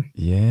things. And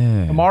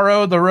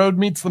tomorrow the road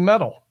meets the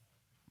metal.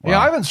 Wow.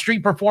 Yeah, I haven't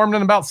street performed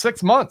in about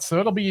 6 months,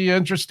 so it'll be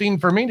interesting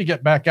for me to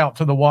get back out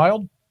to the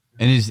wild.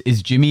 And is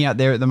Jimmy out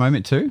there at the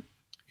moment too?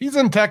 He's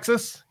in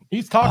Texas.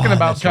 He's talking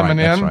about coming in.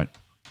 That's right.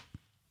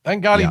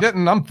 Thank God he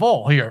didn't. I'm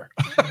full here.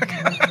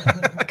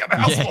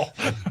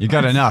 You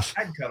got enough.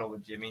 I'd cuddle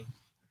with Jimmy.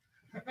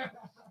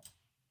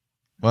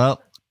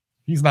 Well,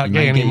 he's not you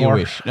gay may get your anymore.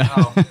 wish.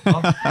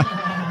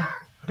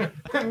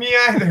 Me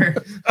either.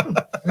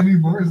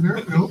 Anymore? Is there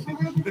a film?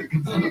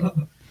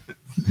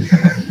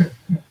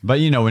 But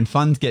when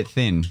funds get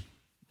thin.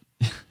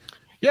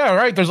 Yeah,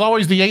 right. There's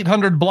always the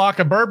 800 block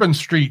of Bourbon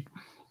Street.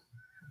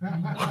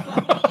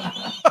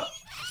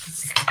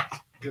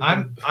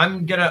 I'm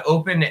gonna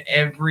open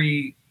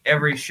every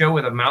show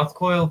with a mouth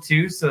coil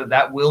too, so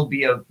that will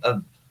be a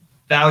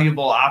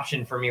valuable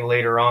option for me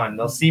later on.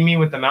 They'll see me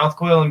with the mouth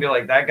coil and be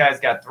like, "That guy's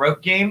got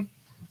throat game."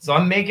 So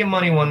I'm making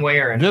money one way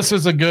or another. This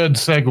is a good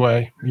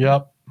segue.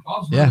 Yep.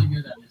 Bob's really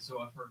good at it, so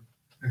I've heard.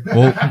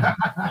 Well, Yeah.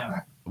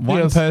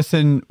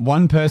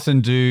 one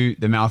person do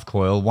the mouth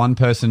coil, one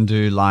person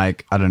do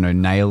like, I don't know,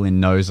 nail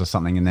in nose or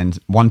something, and then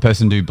one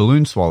person do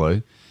balloon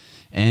swallow.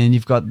 And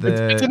you've got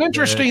It's an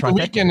interesting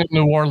weekend in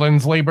New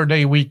Orleans, Labor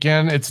Day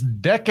weekend. It's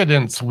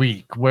Decadence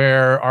Week,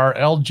 where our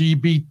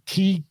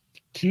LGBTQ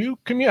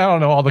community, I don't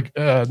know all the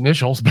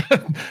initials,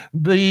 but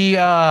the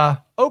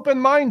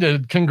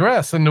open-minded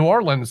congress in New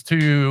Orleans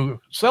to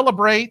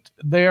celebrate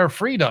their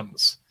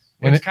freedoms.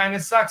 Which kind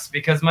of sucks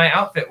because my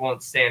outfit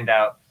won't stand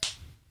out.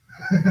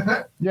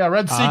 Yeah,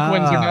 red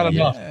sequins are not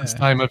enough this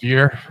time of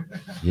year.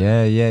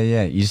 Yeah.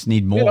 You just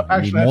need more. Yeah,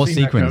 you need more I've seen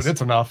that sequins. code.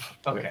 It's enough.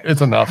 Okay.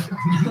 It's enough.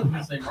 I'm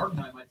gonna say Mark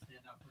and I might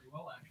stand out pretty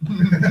well,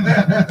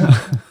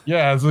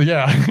 actually.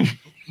 Yeah.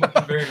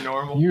 Very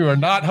normal. You are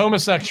not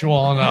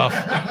homosexual enough.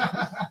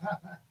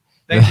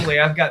 Thankfully,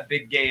 I've got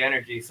big gay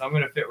energy, so I'm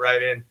going to fit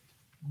right in.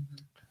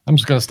 I'm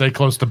just going to stay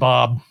close to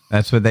Bob.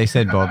 That's what they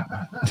said, Bob.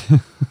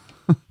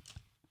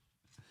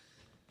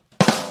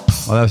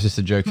 Well, that was just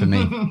a joke for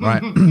me,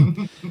 right?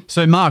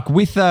 So, Mark,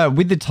 with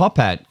the top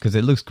hat, because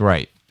it looks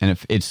great and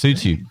it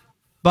suits you,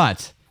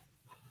 but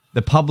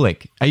the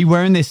public, are you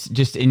wearing this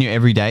just in your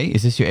everyday?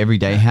 Is this your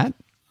everyday hat?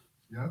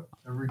 Yep.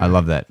 Every day. I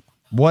love that.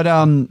 What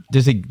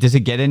does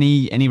it get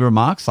any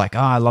remarks like, oh,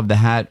 I love the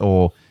hat,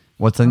 or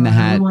what's in the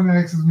hat? Everyone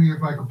asks me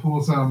if I could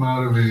pull something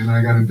out of it, and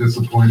I got to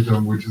disappoint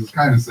them, which is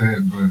kind of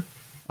sad, but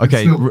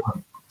Okay, it's still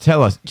fun.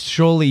 tell us.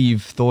 Surely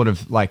you've thought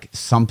of like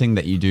something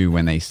that you do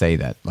when they say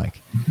that,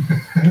 like.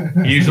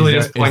 He usually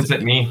Is just there- points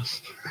at me.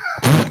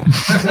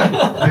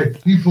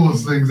 He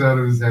pulls things out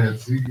of his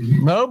hats.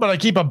 No, but I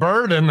keep a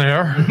bird in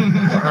there.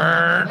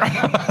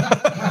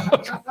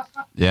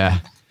 Yeah.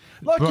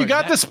 Look, you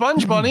got the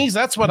sponge bunnies.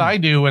 That's what I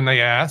do when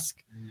they ask.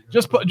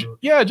 Just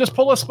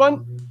pull a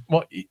sponge.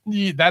 Well,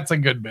 that's a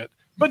good bit.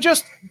 But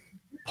just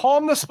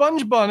palm the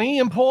sponge bunny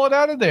and pull it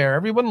out of there.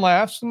 Everyone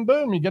laughs and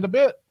boom, you get a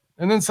bit.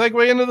 And then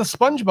segue into the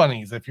sponge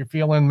bunnies if you're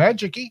feeling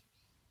magic-y.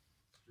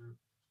 I'm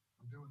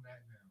doing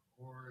that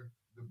now. Or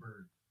the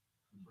bird.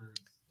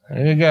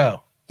 There you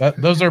go.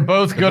 Those are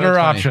both gooder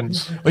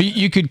options. Well,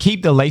 you could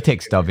keep the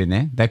latex stuff in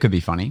there. That could be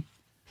funny.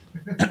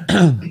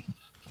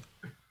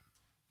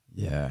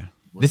 Yeah.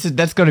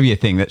 That's got to be a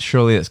thing. That's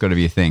got to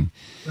be a thing.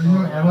 But,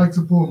 I like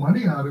to pull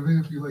money out of it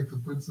if you like to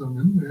put some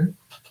in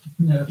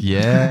there.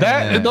 Yeah.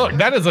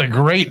 That is a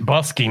great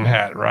busking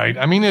hat, right?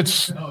 I mean,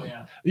 it's. Oh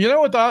yeah. You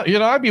know what?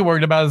 I'd be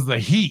worried about is the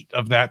heat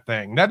of that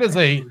thing. That is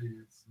Actually,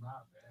 it's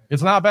not bad.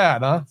 It's not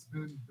bad, huh? It's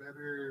been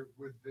better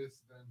with this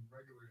than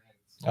regular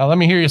hats. Let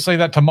me hear you say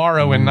that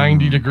tomorrow in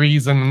 90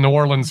 degrees in New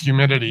Orleans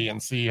humidity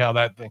and see how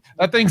that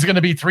thing's going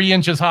to be 3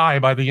 inches high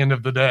by the end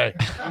of the day.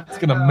 It's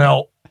going to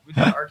melt. We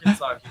did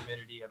Arkansas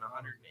humidity at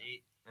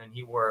 108, and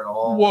he wore it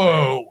all.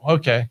 Whoa.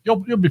 Okay. You'll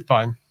be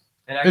fine.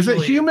 And Is it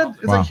actually- humid?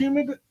 Is Wow. it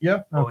humid?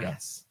 Yeah. Oh, Okay.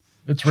 yes.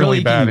 It's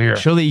really bad here.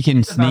 Surely you can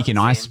It's about sneak an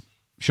the ice. same.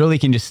 Surely you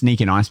can just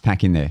sneak an ice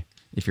pack in there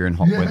if you're in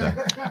hot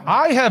weather.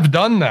 I have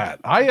done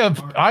that. I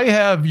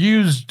have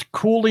used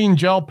cooling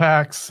gel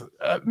packs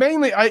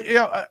mainly.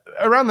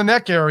 Around the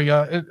neck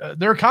area.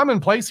 They're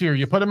commonplace here.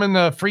 You put them in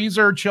the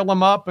freezer, chill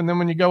them up, and then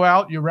when you go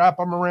out, you wrap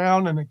them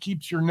around, and it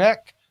keeps your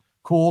neck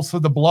cool, so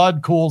the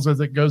blood cools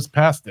as it goes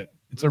past it.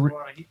 It's a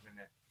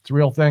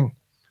real thing.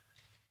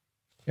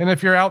 And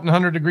if you're out in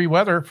 100-degree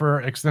weather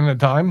for extended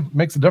time, it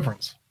makes a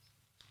difference.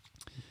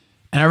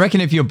 And I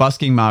reckon if you're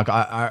busking, Mark,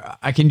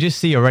 I can just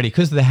see already,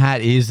 because the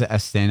hat is a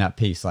stand-up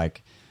piece.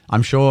 Like,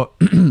 I'm sure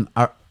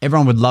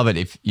everyone would love it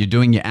if you're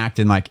doing your act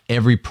and like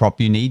every prop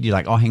you need, you're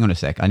like, oh, hang on a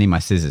sec, I need my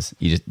scissors.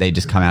 They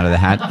just come out of the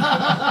hat.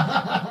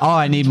 Oh,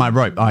 I need my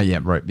rope. Oh yeah,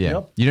 rope.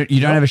 Yeah. Yep.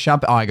 You don't have a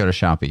Sharpie. Oh, I got a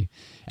Sharpie.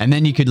 And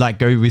then you could like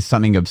go with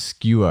something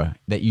obscure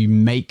that you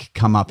make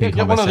come up in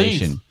Get one of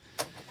conversation.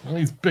 One of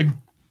these big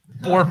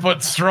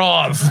 4-foot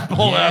straws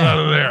pulled out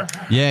of there.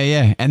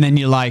 Yeah. And then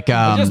you like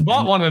I just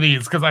bought one of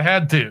these because I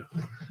had to.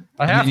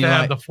 I have to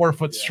have the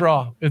 4-foot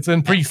straw. It's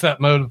in preset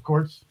mode, of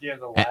course. Do you have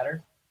the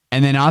ladder?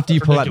 and then after you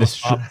pull out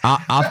the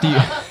after you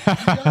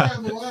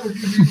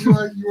You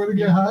want to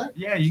get high?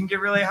 Yeah, you can get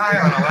really high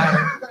on a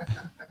ladder.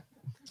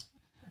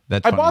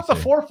 That's I funny bought the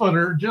too.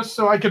 4-footer just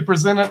so I could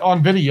present it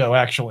on video,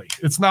 actually.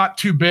 It's not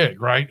too big,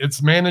 right?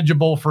 It's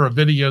manageable for a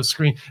video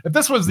screen. If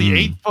this was the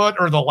 8-foot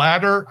or the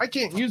ladder, I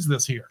can't use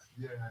this here.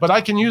 Yeah. But I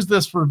can use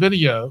this for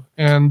video,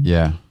 and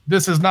Yeah.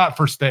 this is not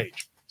for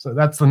stage. So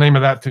that's the name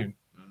of that tune.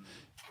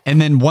 And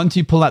then once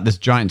you pull out this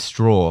giant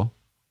straw,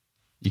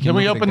 you can Then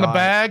we look at open the guy-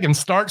 bag and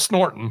start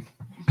snorting.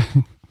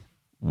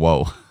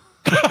 Whoa.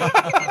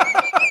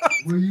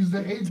 We'll use the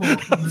 8-ball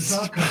from the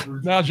top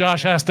covers. Now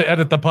Josh has to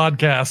edit the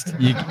podcast.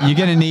 You're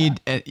going to need,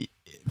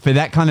 for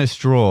that kind of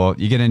straw,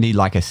 you're going to need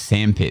like a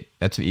sandpit.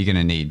 That's what you're going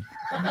to need.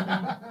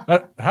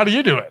 How do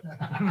you do it?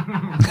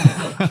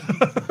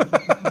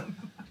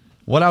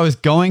 What I was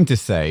going to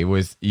say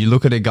was you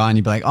look at a guy and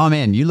you'd be like, oh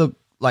man, you look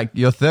like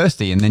you're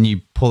thirsty. And then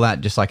you pull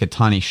out just like a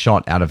tiny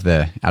shot out of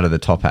the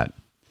top hat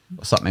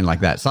or something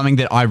like that. Something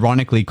that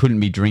ironically couldn't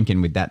be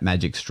drinking with that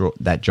magic straw,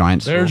 that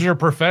giant straw. There's your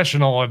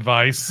professional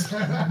advice.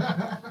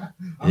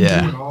 I'm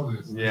Yeah. doing all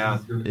this. Yeah.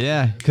 This is good.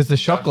 Yeah, because the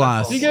shot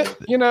glass. You get, Shit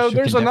there's can a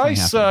definitely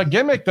nice happen.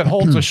 gimmick that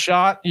holds a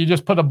shot. You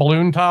just put a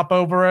balloon top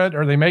over it,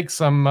 or they make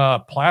some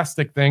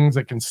plastic things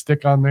that can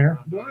stick on there.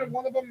 Do I have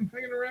one of them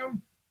hanging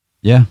around?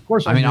 Yeah. Of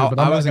course I mean, do, but I'm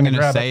I not wasn't gonna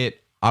going to grab say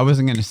it. I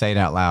wasn't going to say it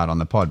out loud on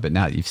the pod, but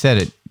now that you've said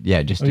it,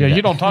 yeah, just Oh, do yeah, that.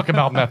 you don't talk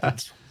about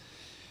methods.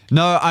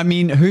 No, I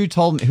mean, who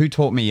taught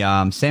me?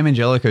 Sam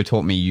Angelico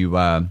taught me you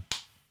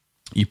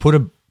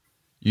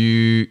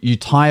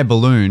tie a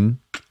balloon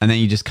and then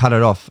you just cut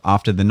it off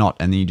after the knot,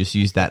 and then you just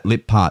use that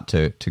lip part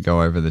to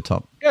go over the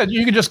top. Yeah,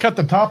 you can just cut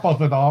the top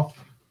of it off.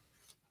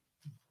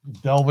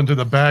 Delve into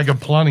the bag of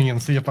plenty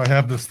and see if I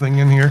have this thing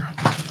in here.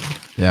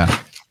 Yeah.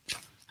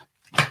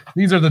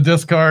 These are the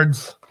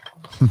discards.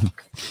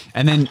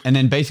 And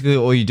then basically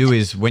all you do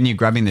is when you're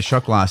grabbing the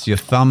shot glass, your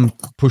thumb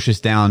pushes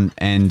down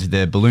and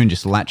the balloon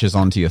just latches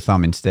onto your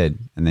thumb instead,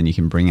 and then you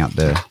can bring out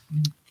the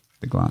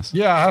glass.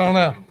 Yeah, I don't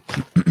know.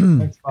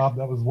 Thanks, Bob.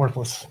 That was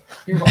worthless.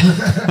 And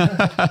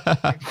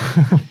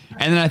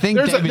then I think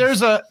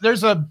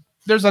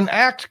There's an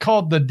act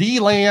called the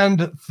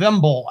D-Land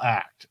Thimble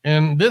Act,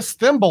 and this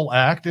thimble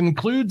act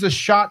includes a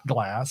shot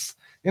glass,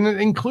 and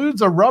it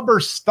includes a rubber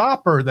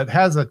stopper that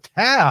has a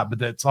tab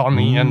that's on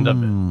the end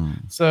of it.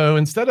 So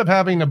instead of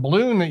having a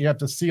balloon that you have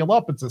to seal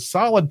up, it's a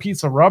solid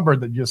piece of rubber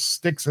that just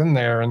sticks in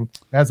there and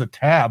has a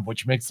tab,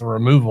 which makes the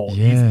removal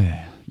easy.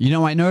 Yeah.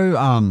 I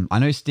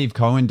know Steve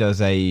Cohen does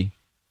a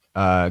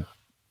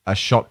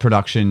shot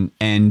production,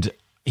 and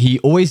he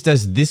always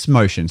does this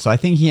motion. So I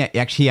think he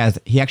actually has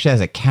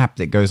a cap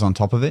that goes on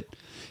top of it,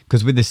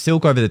 because with the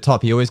silk over the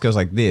top, he always goes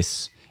like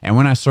this. And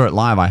when I saw it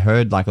live, I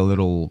heard like a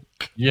little,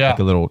 Yeah.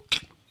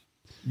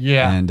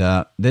 Yeah. And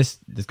there's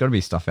got to be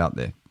stuff out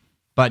there,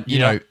 but you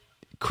know,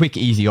 quick,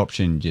 easy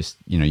option. Just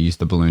use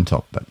the balloon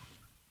top. But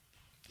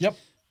Yep.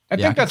 I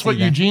Yeah, think I that's can what see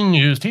that. Eugene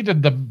used. He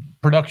did the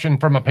production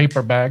from a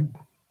paper bag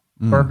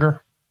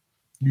burger.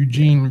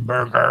 Eugene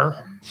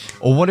Burger.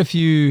 Or what if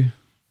you?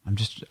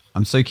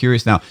 I'm so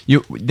curious now.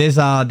 There's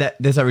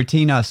a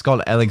routine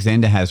Scott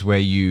Alexander has where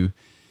you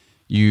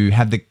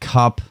have the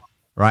cup,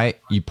 right?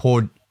 You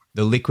pour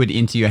the liquid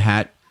into your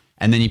hat,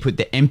 and then you put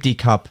the empty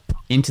cup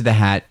into the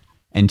hat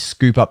and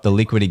scoop up the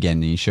liquid again,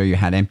 and you show your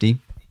hat empty.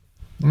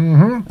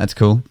 Mm-hmm. That's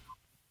cool.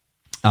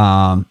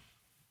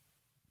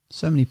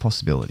 So many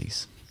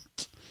possibilities.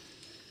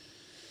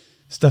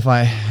 Stuff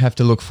I have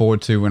to look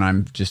forward to when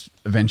I'm just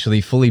eventually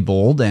fully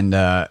bald and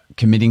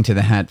committing to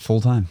the hat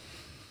full time.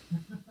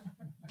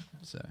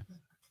 So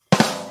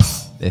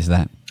there's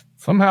that.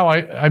 Somehow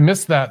I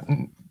missed that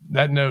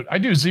note. I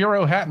do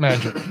 0 hat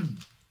magic.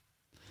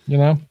 You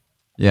know?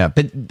 Yeah,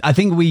 but I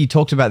think we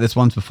talked about this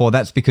once before.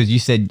 That's because you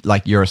said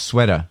like you're a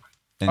sweater.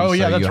 And Oh,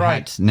 yeah, that's your right.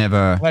 hat's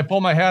never. When I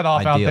pull my hat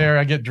off out Ideal. there,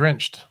 I get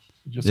drenched.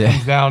 It just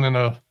comes down in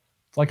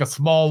it's like a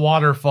small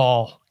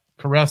waterfall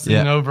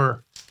caressing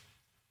over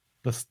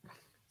the.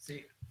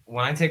 See,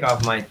 when I take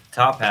off my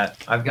top hat,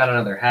 I've got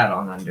another hat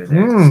on under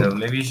there. So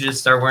maybe you should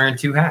just start wearing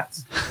 2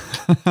 hats.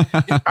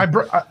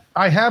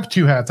 I have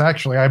 2 hats,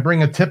 actually. I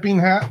bring a tipping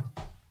hat.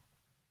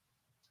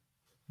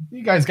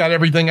 You guys got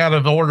everything out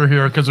of order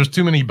here because there's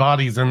too many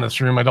bodies in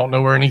this room. I don't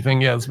know where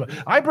anything is, but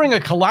I bring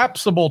a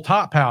collapsible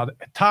top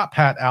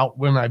hat out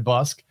when I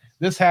busk.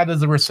 This hat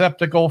is a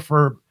receptacle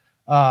for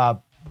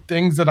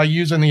things that I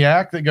use in the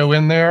act that go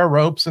in there,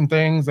 ropes and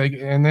things.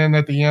 And then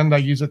at the end, I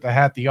use it to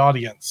hat the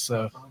audience.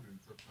 So,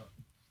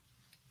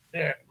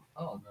 yeah.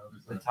 Oh,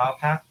 the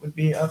top hat would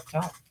be up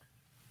top.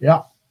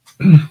 Yeah.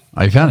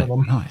 I found it.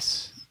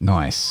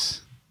 Nice.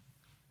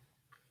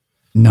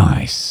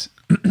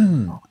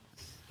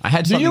 I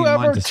had Do something you in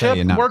mind ever to say.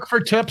 And work for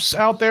tips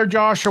out there,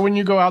 Josh? Or when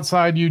you go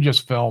outside, you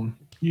just film?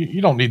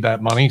 You don't need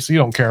that money, so you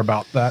don't care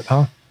about that,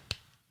 huh?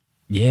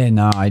 Yeah,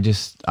 no, I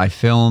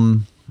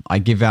film. I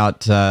give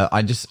out.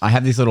 I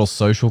have these little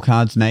social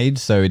cards made,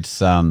 so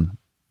it's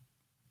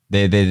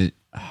they're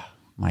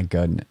my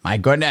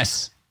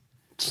goodness.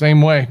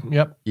 Same way.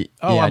 Yep.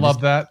 Oh, Yeah, I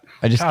love that.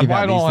 I just God, give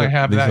why out don't I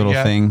have these that little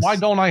yet? things. Why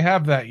don't I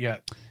have that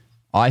yet?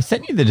 I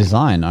sent you the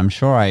design. I'm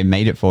sure I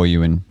made it for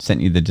you and sent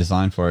you the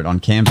design for it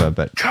on Canva.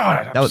 But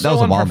God, I'm that was so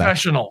a while back.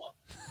 unprofessional.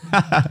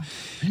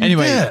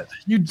 Anyway,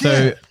 you did.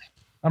 so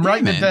I'm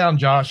writing it down,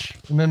 Josh,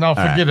 and then I'll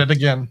forget it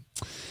again.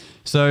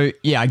 So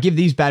yeah, I give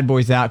these bad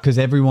boys out because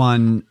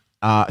everyone.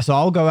 So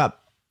I'll go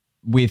up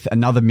with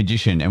another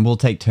magician and we'll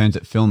take turns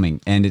at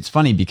filming. And it's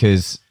funny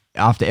because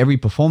after every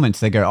performance,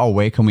 they go, "Oh,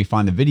 where can we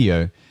find the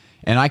video?"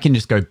 And I can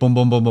just go boom,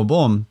 boom, boom, boom,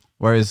 boom.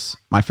 Whereas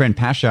my friend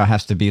Pasha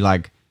has to be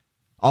like,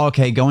 "Oh,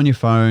 okay, go on your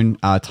phone,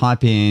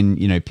 type in,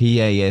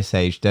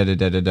 PASH, da da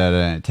da da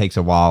da." It takes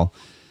a while,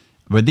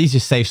 but these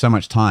just save so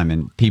much time,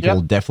 and people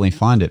will definitely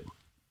find it.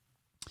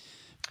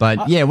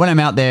 But yeah, when I'm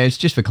out there, it's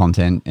just for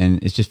content,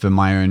 and it's just for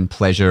my own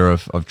pleasure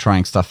of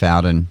trying stuff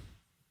out, and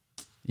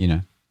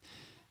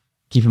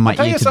keeping my I'll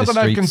tell ear you to the something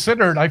I've streets.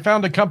 considered. I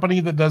found a company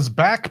that does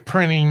back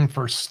printing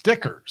for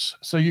stickers,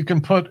 so you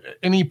can put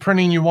any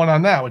printing you want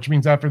on that. Which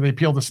means after they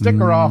peel the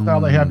sticker off, now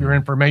they have your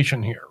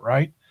information here,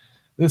 right?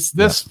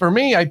 This for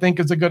me, I think,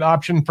 is a good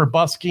option for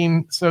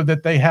busking, so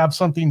that they have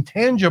something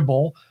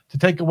tangible to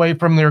take away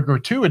from their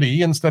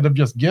gratuity instead of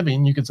just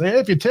giving. You could say, hey,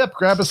 if you tip,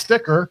 grab a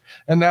sticker.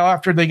 And now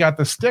after they got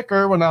the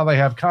sticker, well, now they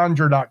have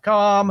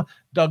conjure.com,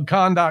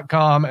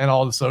 dougcon.com, and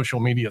all the social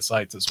media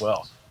sites as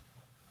well.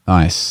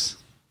 Nice.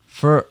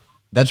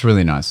 That's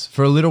really nice.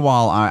 For a little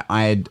while,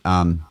 I had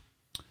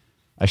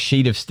a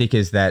sheet of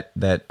stickers that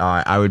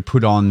I would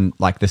put on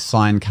like the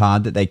signed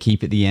card that they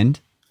keep at the end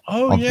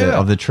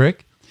of the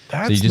trick.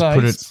 That's so you just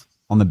put it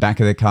on the back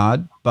of the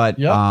card, but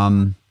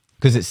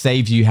because it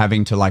saves you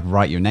having to like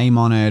write your name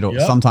on it, or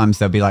sometimes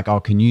they'll be like,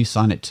 "Oh, can you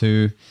sign it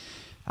too?"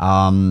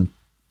 And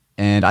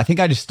I think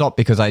I just stopped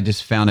because I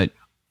just found it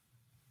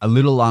a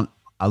little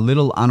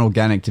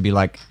unorganic to be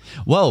like,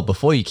 "Well,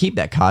 before you keep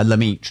that card, let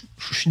me."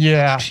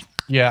 Yeah.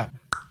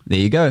 There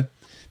you go.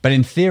 But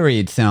in theory,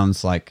 it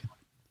sounds like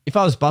if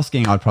I was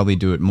busking, I'd probably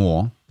do it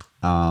more.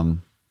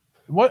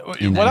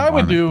 What I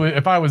would do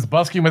if I was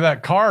busking with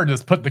that card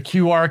is put the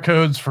QR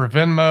codes for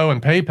Venmo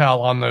and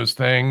PayPal on those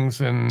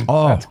things. And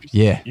that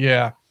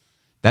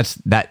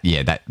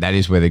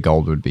is where the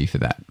gold would be for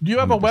that. Do you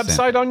have 100%. A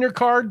website on your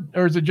card,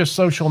 or is it just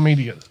social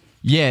media?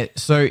 Yeah,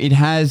 so it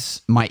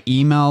has my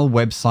email,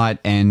 website,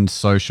 and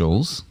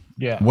socials.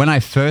 Yeah. When I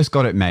first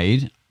had it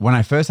made,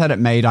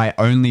 I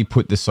only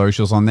put the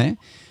socials on there.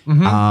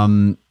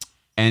 Mm-hmm.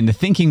 And the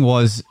thinking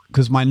was,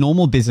 because my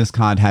normal business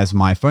card has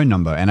my phone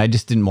number, and I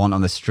just didn't want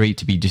on the street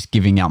to be just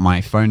giving out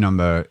my phone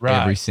number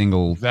every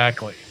single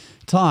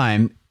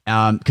time.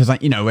 Because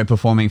we're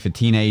performing for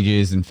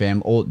teenagers and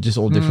all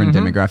different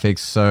demographics.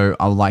 So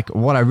I was like,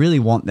 what I really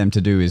want them to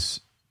do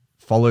is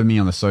follow me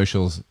on the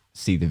socials,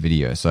 see the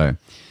video. So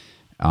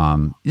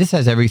this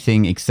has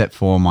everything except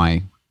for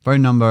my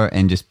phone number,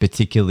 and just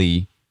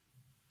particularly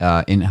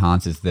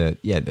enhances the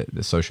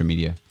social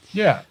media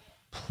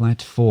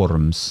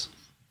platforms.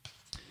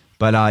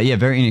 But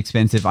very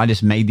inexpensive. I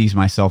just made these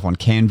myself on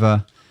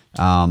Canva.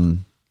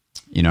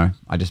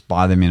 I just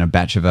buy them in a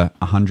batch of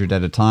 100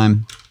 at a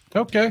time.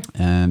 Okay.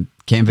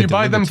 Canva You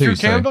buy them too,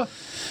 through Canva?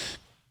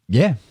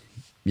 Yeah,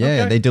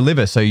 Okay. they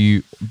deliver. So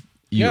you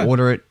Yeah.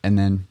 order it, and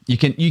then you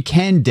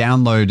can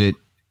download it,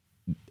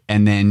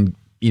 and then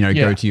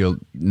go to your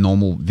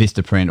normal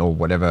Vistaprint or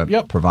whatever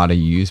provider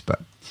you use.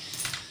 But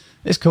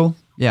it's cool.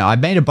 Yeah, I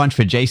made a bunch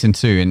for Jason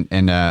too,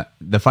 and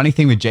the funny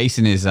thing with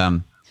Jason is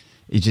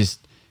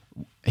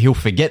he'll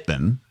forget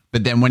them,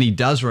 but then when he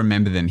does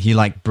remember them, he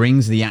like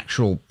brings the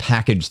actual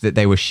package that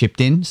they were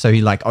shipped in. So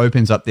he like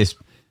opens up this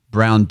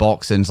brown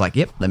box and is like,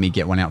 "Yep, let me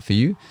get one out for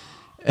you."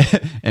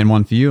 And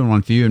one for you and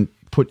one for you, and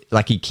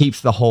he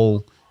keeps the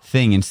whole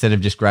thing instead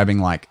of just grabbing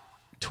like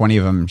 20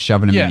 of them and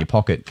shoving them in your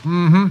pocket.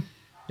 Mm-hmm.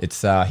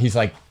 It's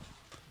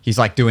he's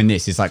like doing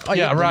this. He's like, oh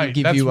Yeah, let me right.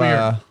 give That's you, weird.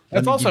 let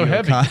That's me also give you a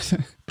heavy.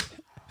 card.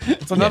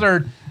 It's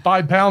another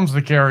 5 pounds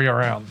to carry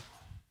around.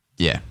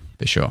 Yeah,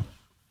 for sure.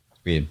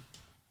 Weird.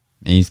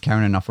 He's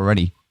carrying enough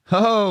already.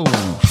 Oh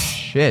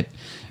shit.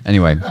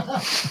 Anyway,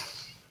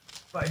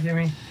 Bye,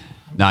 Jimmy.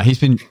 nah,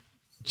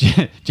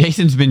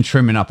 Jason's been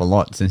trimming up a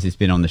lot since he's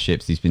been on the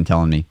ships. He's been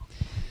telling me.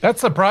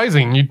 That's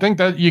surprising. You'd think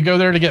that you go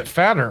there to get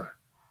fatter.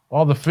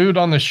 All the food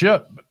on the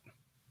ship.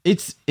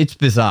 It's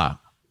bizarre.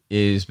 It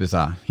is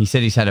bizarre. He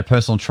said he's had a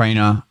personal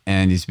trainer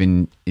and he's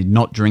been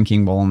not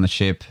drinking while on the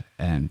ship.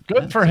 And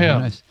Good for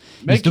him. Nice.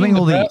 He's Making doing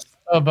all the the best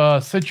of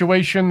a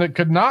situation that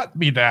could not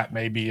be that,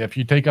 maybe, if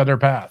you take other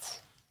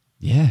paths.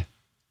 yeah.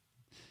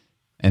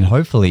 And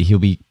hopefully he'll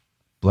be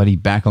bloody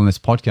back on this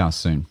podcast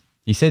soon.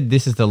 He said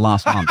this is the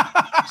last month.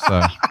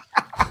 So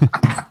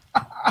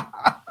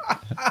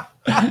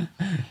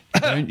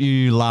don't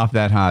you laugh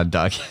that hard,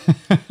 Doug.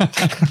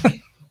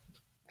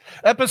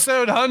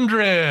 Episode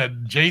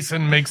 100.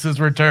 Jason makes his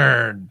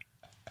return.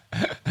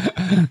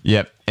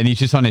 Yep. And he's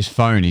just on his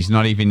phone. He's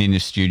not even in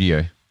his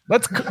studio.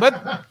 Let's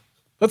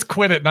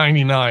quit at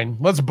 99.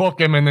 Let's book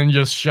him and then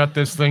just shut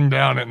this thing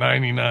down at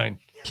 99.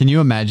 Can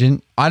you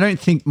imagine? I don't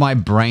think my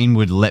brain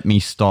would let me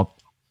stop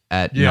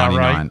at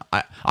 99.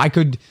 Right. I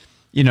could,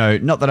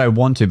 not that I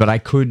want to, but I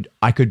could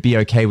be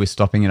okay with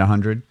stopping at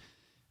 100.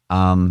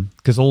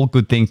 Because all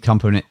good things come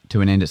to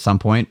an end at some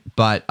point,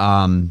 but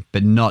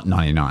not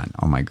 99.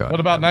 Oh my God. What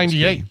about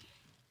 98?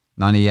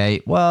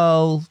 98.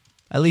 Well,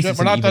 at least Shit, it's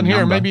we're an not even done here.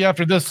 number. Maybe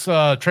after this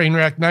train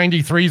wreck,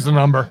 93 is the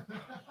number.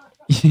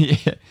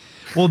 Yeah.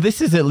 Well,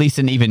 this is at least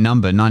an even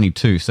number,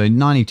 92. So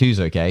 92 is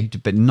okay,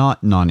 but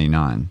not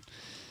 99.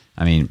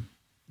 I mean,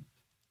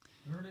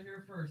 You heard it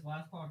here first.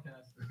 Last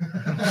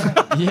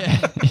podcast.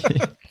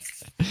 yeah.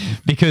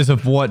 Because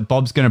of what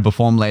Bob's going to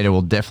perform later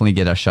will definitely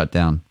get us shut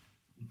down.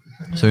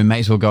 So we may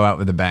as well go out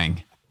with a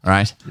bang,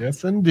 right?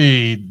 Yes,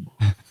 indeed.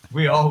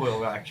 We all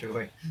will,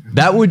 actually.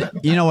 That would,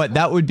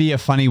 that would be a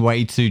funny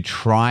way to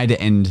try to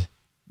end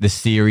the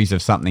series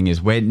of something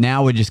is we're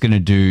just going to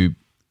do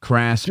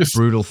crass,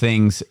 brutal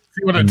things.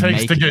 See what it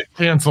takes to get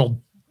canceled.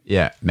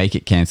 Yeah, make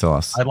it cancel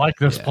us. I like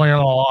this plan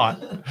a lot.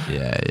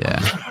 Yeah.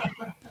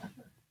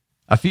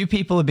 A few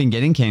people have been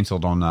getting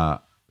canceled on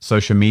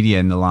social media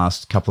in the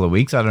last couple of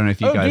weeks. I don't know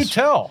if you guys do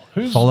tell.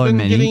 Who's follow been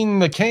many. getting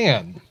the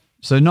can?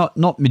 So not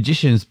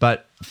magicians,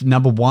 but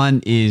number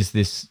one is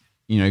this,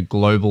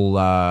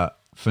 global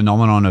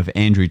phenomenon of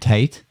Andrew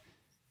Tate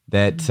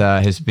that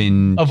has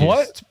been Of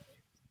what?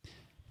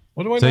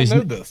 What do I So not he's-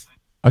 know this?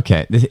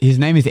 Okay, his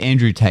name is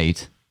Andrew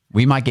Tate.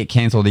 We might get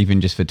cancelled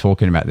even just for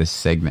talking about this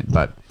segment,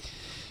 but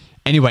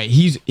anyway,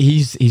 he's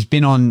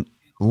been on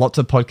lots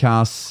of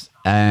podcasts,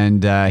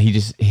 and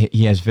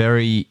he has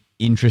very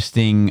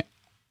interesting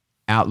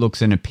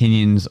outlooks and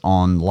opinions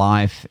on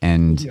life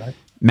and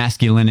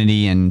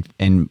masculinity and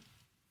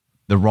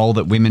the role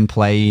that women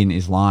play in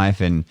his life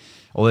and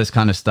all this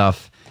kind of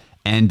stuff.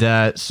 And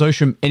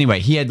anyway,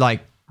 he had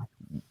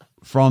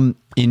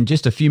in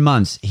just a few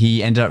months,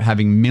 he ended up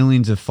having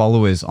millions of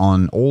followers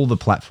on all the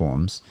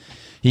platforms.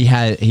 He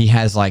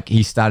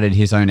started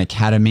his own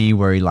academy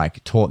where he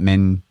taught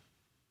men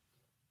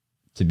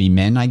to be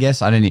men, I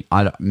guess. I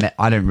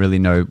don't really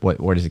know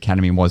what his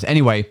academy was.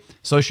 Anyway,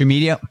 social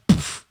media,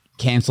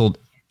 canceled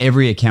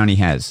every account he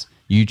has.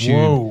 YouTube,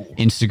 Whoa.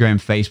 Instagram,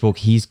 Facebook,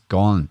 he's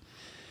gone.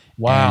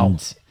 Wow.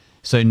 And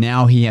so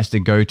now he has to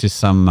go to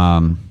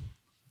some,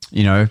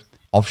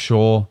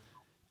 offshore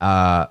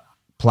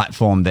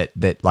platform that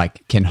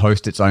can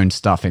host its own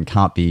stuff and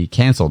can't be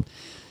canceled.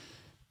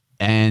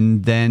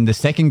 And then the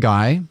second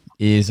guy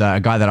is a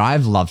guy that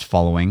I've loved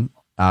following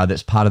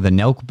that's part of the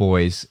Nelk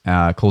Boys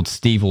called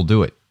Steve Will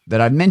Do It,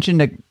 that I've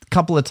mentioned a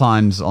couple of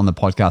times on the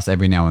podcast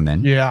every now and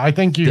then. Yeah, I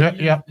think you.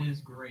 Yeah. It is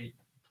great.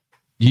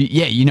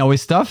 You know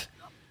his stuff?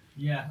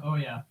 Yeah. Oh,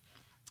 yeah.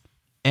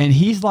 And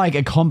he's like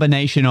a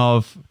combination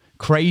of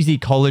crazy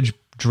college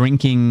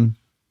drinking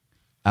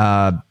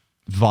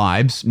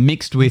vibes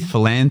mixed with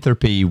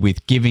philanthropy,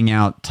 with giving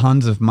out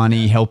tons of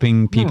money,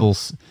 helping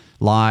people's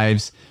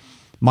lives.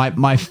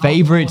 My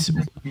favorite,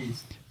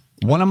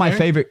 one of my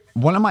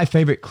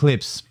favorite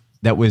clips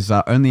that was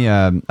only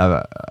a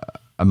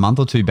month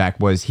or two back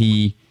was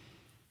he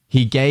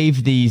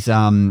gave these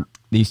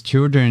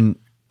children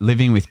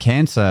living with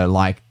cancer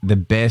the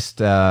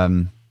best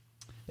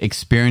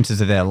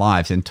experiences of their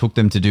lives and took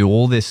them to do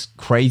all this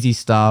crazy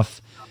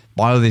stuff,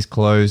 buy all these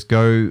clothes,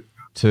 go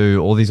to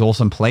all these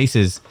awesome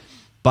places.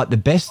 But the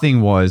best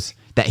thing was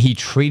that he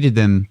treated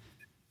them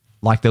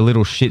like the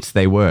little shits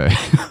they were.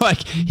 Like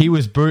he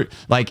was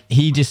like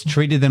he just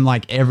treated them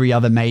like every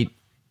other mate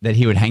that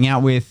he would hang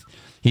out with.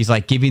 He's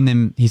like giving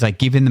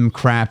them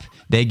crap.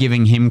 They're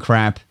giving him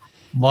crap.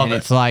 Love it.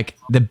 It's like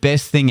the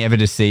best thing ever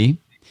to see.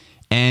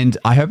 And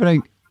I hope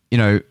I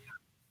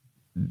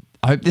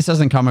hope this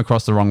doesn't come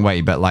across the wrong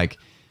way, but like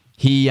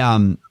he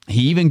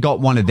even got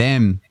one of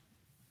them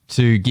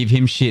to give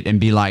him shit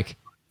and be like,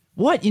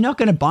 "What? You're not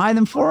going to buy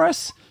them for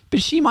us?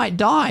 But she might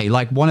die."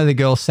 Like one of the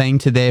girls saying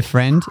to their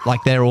friend,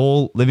 like they're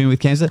all living with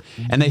cancer,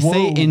 and they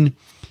say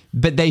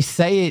they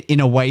say it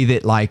in a way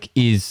that like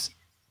is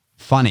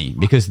funny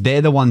because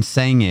they're the ones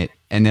saying it,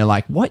 and they're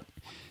like, "What?"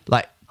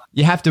 Like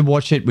you have to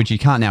watch it, which you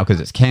can't now because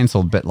it's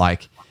canceled. But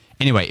like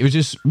anyway, it was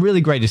just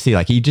really great to see.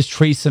 Like he just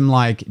treats them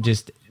like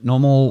just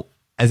normal,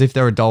 as if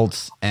they're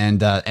adults,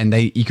 and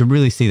you can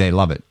really see they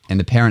love it, and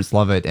the parents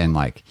love it, and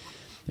like.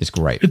 It's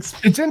great.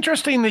 It's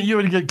interesting that you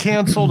would get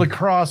canceled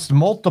across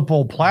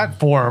multiple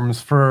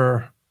platforms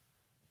for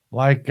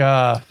like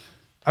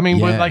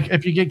like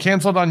if you get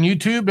canceled on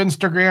YouTube,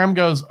 Instagram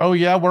goes, "Oh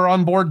yeah, we're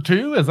on board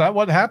too." Is that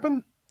what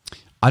happened?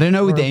 I don't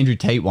know with the Andrew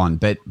Tate one,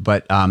 but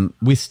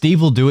with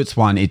Steve Will Do It's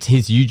one, it's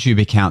his YouTube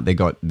account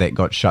that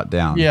got shut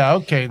down. Yeah,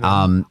 okay.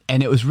 Then.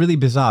 And it was really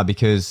bizarre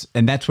because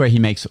that's where he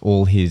makes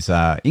all his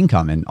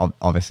income, and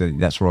obviously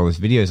that's where all his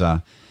videos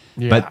are.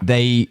 Yeah. But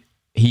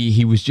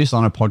he was just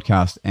on a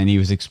podcast and he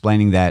was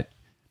explaining that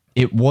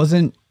it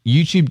wasn't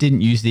YouTube didn't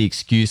use the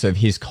excuse of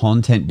his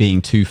content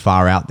being too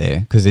far out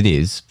there, because it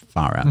is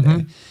far out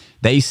there.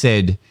 They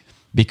said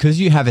because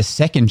you have a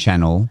second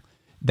channel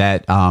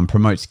that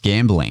promotes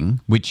gambling,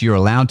 which you're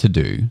allowed to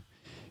do.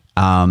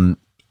 The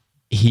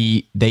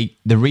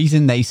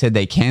reason they said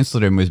they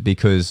canceled him was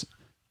because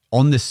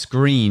on the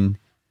screen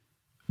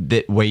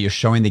that where you're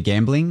showing the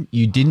gambling,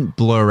 you didn't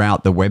blur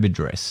out the web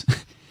address.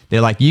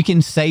 They're like, you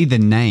can say the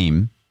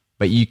name,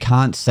 but you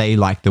can't say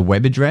like the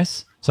web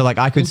address. So like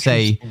I could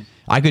say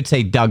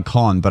Doug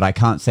Con, but I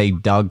can't say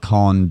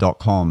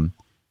dougcon.com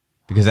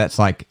because that's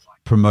like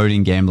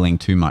promoting gambling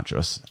too much.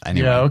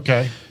 Anyway. Yeah,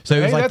 okay. So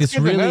it was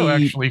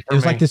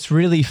like this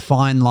really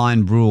fine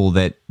line rule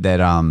that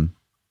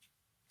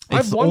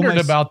I've wondered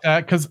about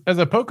that because as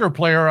a poker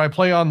player, I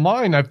play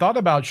online. I've thought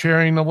about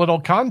sharing a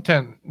little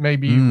content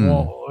maybe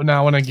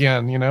now and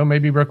again,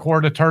 maybe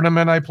record a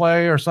tournament I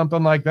play or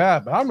something like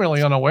that. But I'm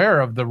really unaware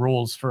of the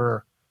rules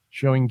for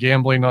showing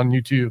gambling on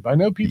YouTube. I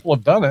know people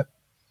have done it.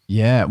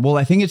 Yeah, well,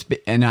 I think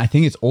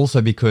it's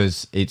also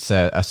because it's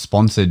a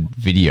sponsored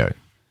video.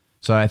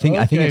 So I think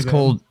it's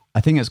called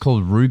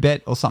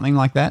Roobet or something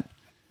like that.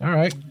 All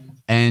right.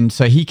 And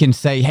so he can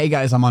say, "Hey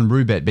guys, I'm on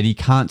Roobet," but he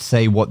can't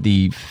say what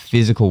the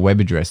physical web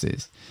address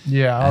is.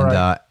 Yeah, all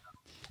right.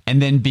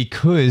 And then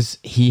because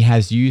he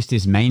has used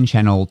his main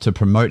channel to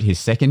promote his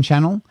second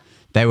channel,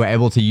 they were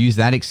able to use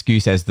that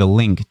excuse as the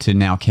link to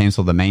now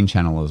cancel the main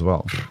channel as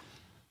well.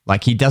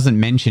 Like he doesn't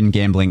mention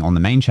gambling on the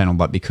main channel,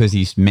 but because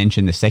he's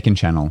mentioned the second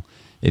channel,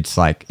 it's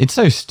like, it's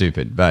so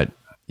stupid, but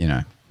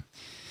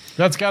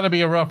That's got to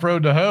be a rough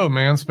road to hoe,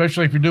 man,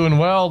 especially if you're doing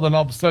well, then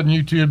all of a sudden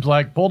YouTube's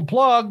like, pull the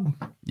plug.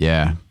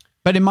 Yeah.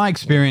 But in my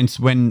experience,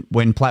 when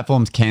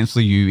platforms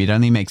cancel you, it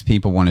only makes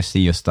people want to see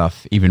your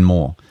stuff even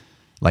more.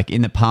 Like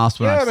in the past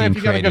when I've seen if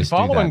you got a good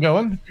following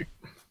going.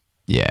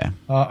 Yeah.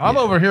 I'm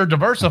over here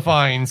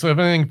diversifying, so if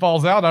anything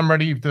falls out, I'm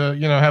ready to,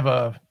 have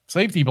a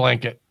safety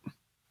blanket.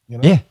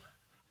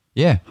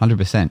 Yeah,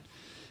 100%.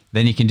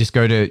 Then you can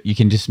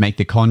just make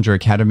the Conjure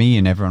Academy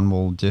and everyone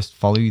will just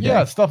follow you there.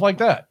 Yeah, stuff like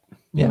that.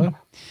 Yeah.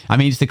 I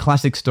mean, it's the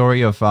classic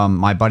story of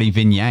my buddy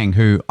Vin Yang,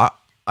 who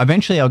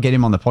eventually I'll get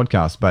him on the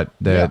podcast, but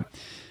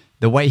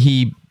the way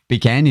he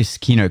began his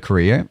keynote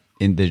career,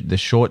 in the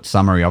short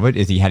summary of it,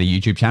 is he had a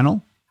YouTube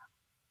channel,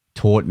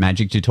 taught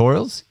magic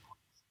tutorials.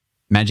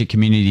 Magic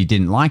community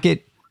didn't like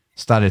it,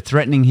 started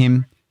threatening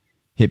him,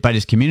 but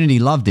his community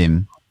loved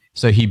him.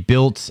 So he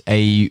built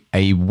a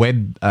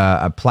web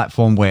a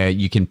platform where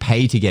you can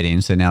pay to get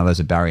in. So now there's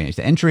a barrier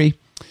to entry.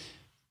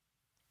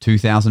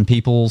 2,000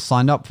 people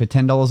signed up for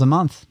 $10 a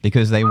month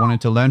because they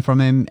wanted to learn from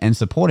him and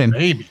support him.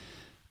 Maybe.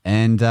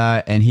 And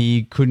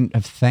he couldn't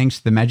have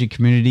thanked the magic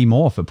community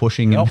more for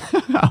pushing him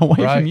away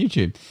from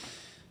YouTube.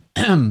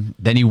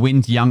 Then he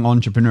wins Young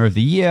Entrepreneur of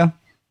the Year.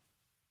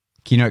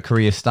 Keynote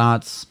career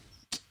starts.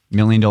 $1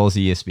 million a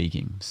year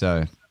speaking.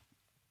 So.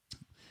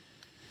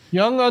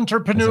 Young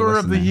Entrepreneur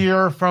of the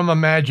Year from a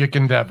magic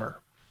endeavor.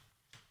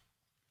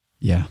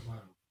 Yeah.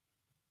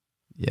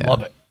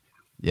 Love it.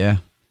 Yeah.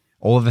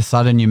 All of a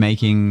sudden you're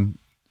making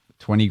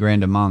 20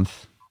 grand a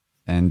month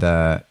and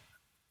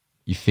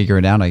you figure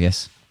it out, I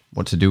guess,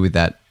 what to do with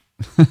that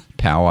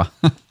power.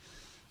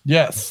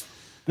 Yes.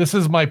 This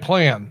is my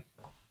plan.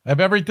 I have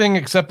everything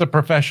except the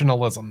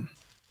professionalism.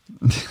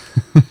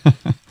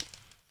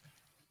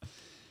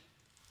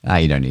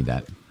 You don't need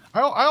that.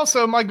 I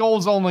also, my goal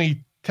is only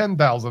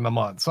 10,000 a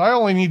month. So I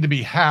only need to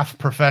be half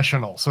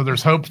professional. So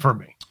there's hope for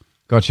me.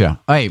 Gotcha.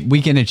 Hey,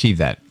 we can achieve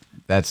that.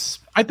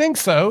 I think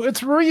so.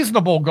 It's a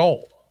reasonable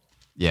goal.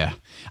 Yeah.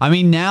 I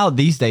mean, now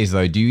these days,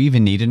 though, do you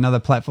even need another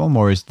platform,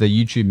 or is the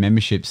YouTube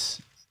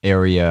memberships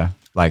area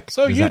like?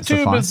 So does that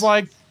YouTube suffice? is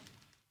like,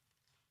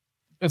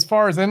 as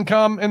far as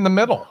income, in the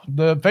middle.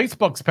 The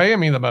Facebook's paying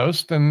me the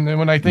most, and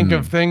when I think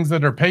of things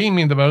that are paying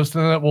me the most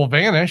and that will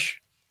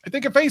vanish, I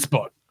think of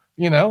Facebook.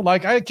 You know,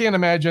 like I can't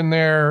imagine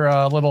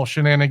their little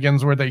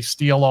shenanigans where they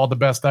steal all the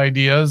best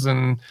ideas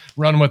and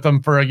run with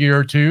them for a year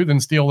or two, then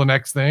steal the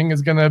next thing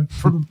is going to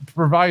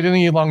provide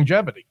any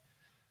longevity.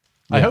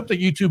 Yeah. I hope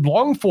that YouTube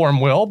long form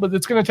will, but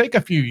it's going to take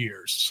a few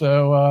years.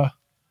 So,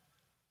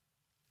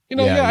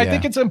 I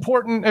think it's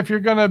important if you're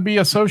going to be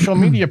a social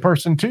media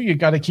person too, you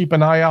got to keep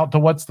an eye out to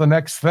what's the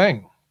next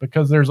thing,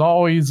 because there's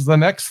always the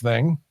next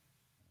thing.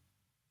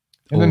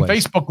 And then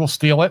Facebook will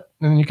steal it,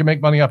 and you can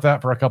make money off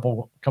that for a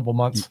couple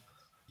months.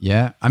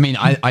 Yeah. I mean,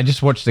 I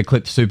just watched the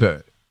clip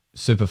super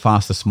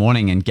fast this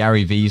morning, and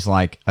Gary V's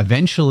like,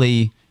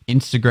 eventually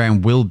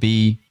Instagram will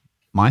be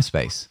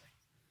MySpace.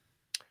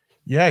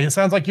 Yeah, it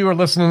sounds like you were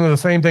listening to the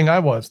same thing I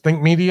was.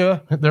 Think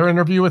Media, their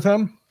interview with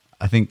him?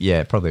 I think, yeah,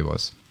 it probably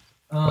was.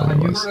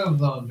 Have you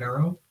heard of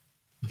Vero?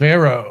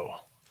 Vero.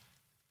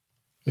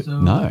 So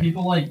No.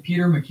 people like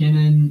Peter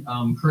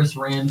McKinnon, Chris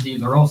Ramsey,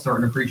 they're all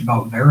starting to preach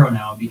about Vero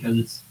now because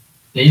it's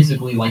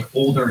basically like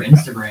older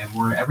Instagram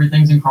where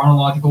everything's in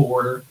chronological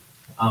order.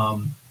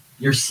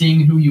 You're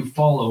seeing who you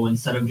follow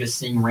instead of just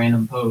seeing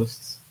random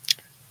posts.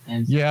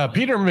 And Yeah,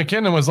 Peter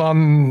McKinnon was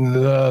on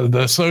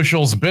the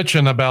socials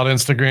bitching about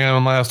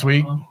Instagram last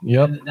week.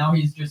 Yep. And now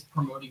he's just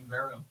promoting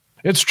Vero.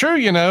 It's true,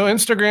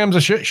 Instagram's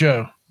a shit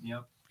show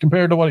Yep.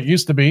 compared to what it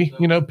used to be,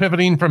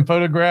 pivoting from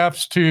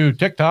photographs to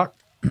TikTok.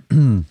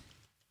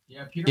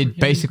 Yeah, Peter It McKinnon's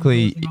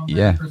basically- been posting on there.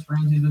 yeah. Chris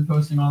Ramsey's been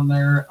posting on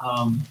there.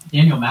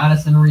 Daniel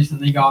Madison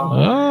recently got on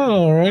there.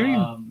 Oh,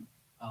 alrighty.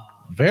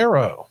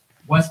 Vero.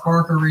 Wes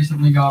Parker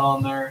recently got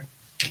on there.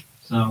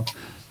 So,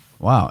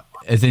 Wow.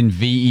 As in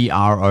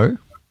Vero?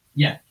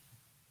 yeah.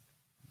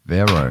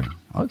 Vero.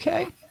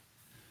 Okay.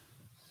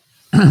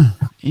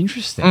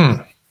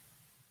 Interesting.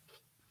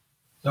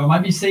 So it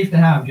might be safe to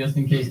have just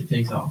in case it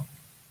takes off.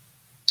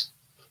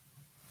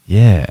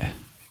 Yeah.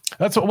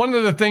 That's one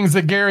of the things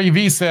that Gary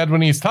Vee said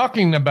when he's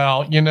talking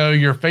about,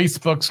 your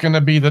Facebook's going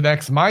to be the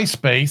next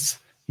MySpace.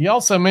 He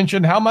also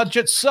mentioned how much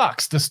it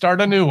sucks to start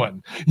a new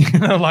one.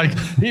 Like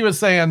he was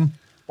saying,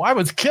 well, I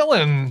was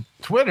killing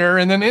Twitter,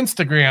 and then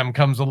Instagram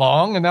comes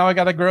along, and now I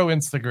got to grow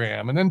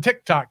Instagram, and then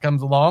TikTok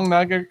comes along.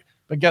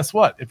 But guess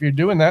what? If you're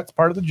doing that, it's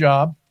part of the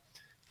job.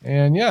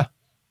 And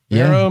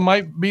Vero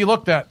might be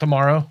looked at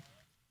tomorrow.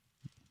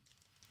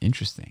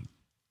 Interesting.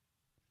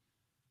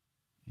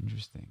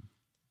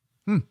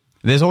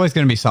 There's always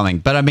going to be something.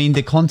 But I mean,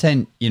 the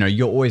content,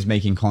 you're always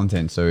making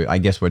content. So I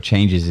guess what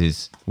changes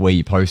is where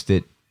you post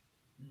it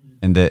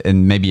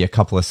and maybe a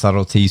couple of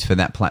subtleties for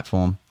that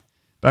platform.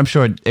 But I'm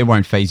sure it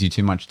won't phase you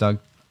too much, Doug.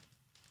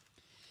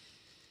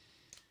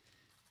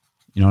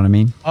 You know what I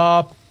mean?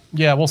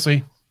 Yeah, we'll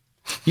see.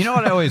 You know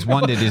what I always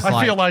wondered is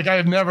I feel like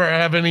I never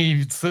have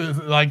any,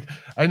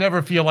 I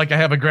never feel like I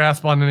have a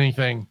grasp on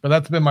anything, but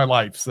that's been my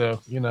life. So,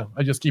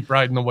 I just keep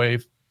riding the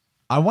wave.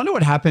 I wonder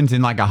what happens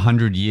in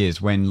 100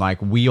 years when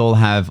we all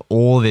have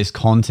all this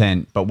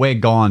content, but we're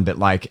gone, but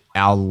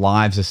our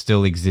lives are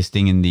still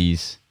existing in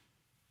these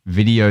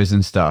videos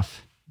and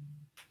stuff.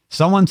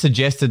 Someone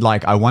suggested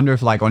I wonder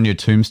if on your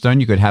tombstone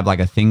you could have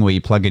a thing where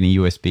you plug in a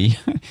USB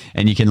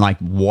and you can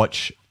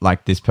watch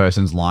this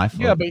person's life.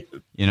 Yeah, or, but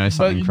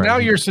something but crazy. now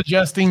you're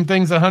suggesting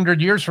things 100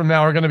 years from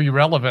now are going to be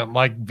relevant,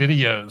 like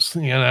videos.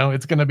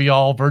 It's going to be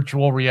all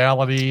virtual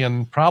reality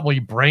and probably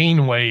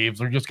brain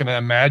waves. We're just going to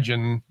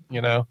imagine.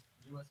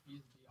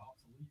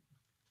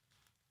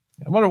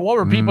 I wonder what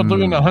were people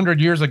doing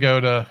 100 years ago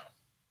to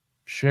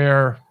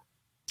share.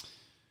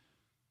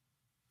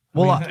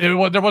 Well,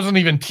 there wasn't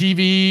even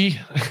TV.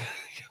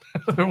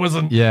 There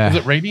wasn't. Yeah. Was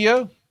it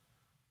radio?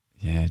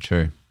 Yeah,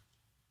 true.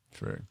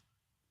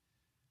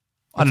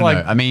 I don't know.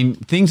 I mean,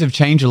 things have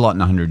changed a lot in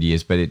 100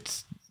 years,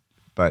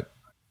 but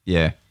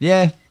yeah.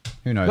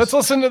 Who knows? Let's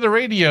listen to the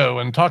radio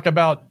and talk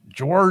about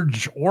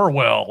George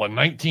Orwell in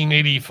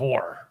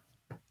 1984.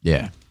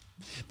 Yeah.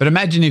 But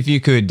imagine if you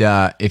could,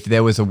 if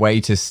there was a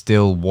way to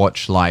still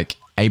watch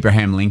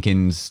Abraham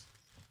Lincoln's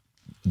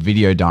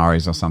video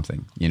diaries or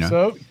something,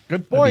 So good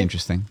That'd be point.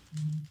 interesting.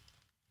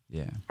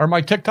 Yeah. Are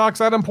my TikToks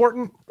that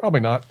important? Probably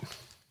not.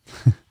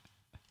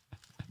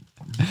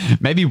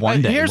 Maybe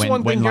one day. Here's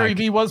one thing Gary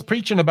Vee was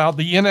preaching about,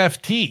 the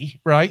NFT,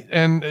 right?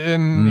 And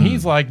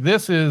he's like,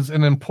 this is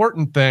an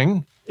important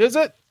thing. Is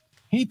it?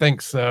 He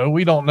thinks so.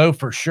 We don't know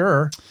for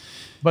sure.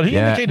 But he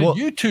indicated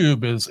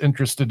YouTube is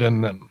interested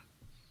in them.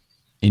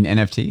 In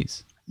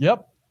NFTs.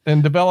 Yep.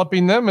 And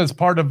developing them as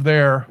part of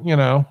their,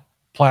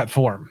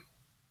 platform.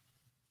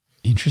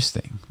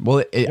 Interesting.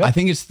 Well, I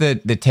think it's the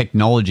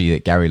technology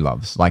that Gary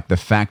loves, the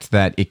fact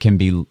that it can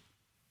be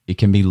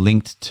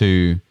linked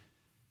to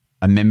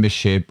a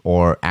membership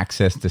or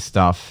access to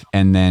stuff,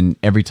 and then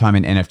every time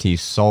an NFT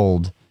is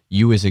sold,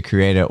 you as a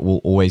creator will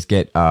always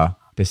get a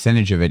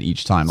percentage of it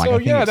each time. Like, So I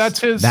think yeah, it's that's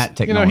his. that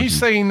technology. He's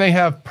saying they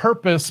have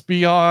purpose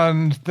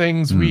beyond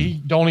things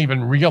we don't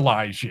even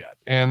realize yet,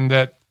 and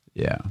that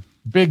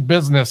big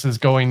business is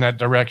going that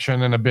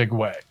direction in a big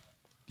way.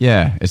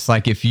 Yeah, it's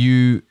like if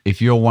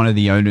you're one of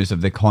the owners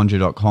of the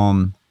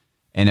Conjure.com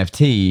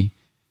NFT,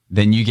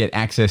 then you get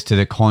access to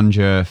the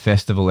Conjure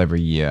Festival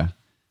every year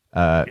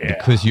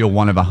because you're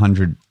one of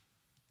 100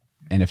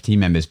 NFT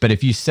members. But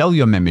if you sell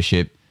your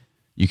membership,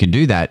 you can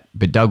do that,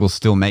 but Doug will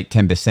still make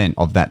 10%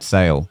 of that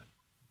sale.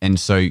 And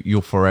so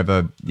you'll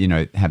forever,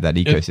 have that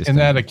ecosystem. And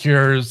that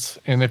occurs.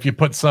 And if you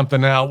put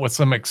something out with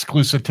some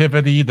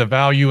exclusivity, the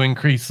value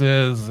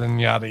increases and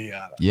yada,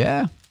 yada.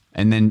 Yeah.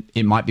 And then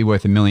it might be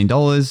worth $1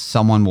 million.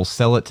 Someone will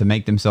sell it to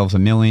make themselves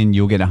 $1 million.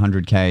 You'll get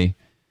 100K.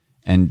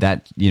 And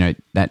that,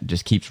 that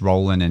just keeps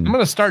rolling. And I'm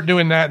going to start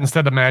doing that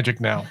instead of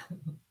Magic now.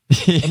 I'm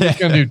just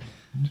going to do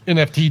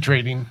NFT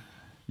trading.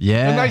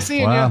 Yeah. And nice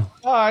seeing you.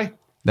 Bye.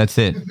 That's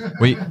it.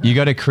 You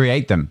got to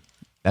create them.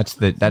 That's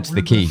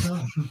the key.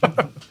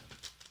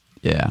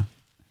 Yeah.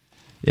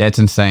 Yeah, it's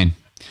insane.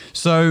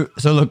 So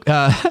look,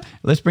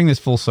 let's bring this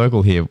full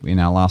circle here in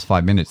our last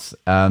 5 minutes.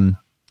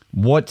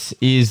 What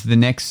is the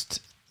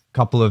next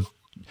couple of,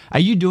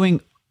 are you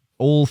doing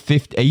all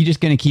 50? Are you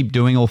just going to keep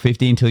doing all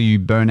 50 until you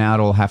burn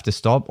out or have to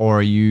stop? Or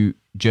are you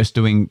just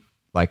doing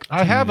like,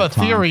 I have a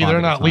theory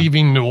they're not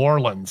leaving New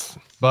Orleans,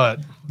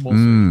 but we'll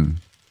see.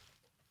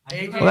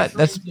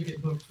 That's to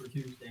get booked for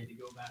Tuesday to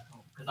go back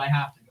home because I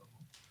have to go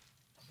home.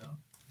 So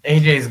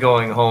AJ's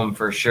going home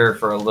for sure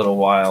for a little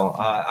while.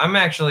 I'm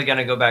actually going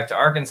to go back to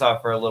Arkansas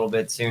for a little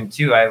bit soon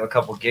too. I have a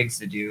couple gigs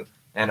to do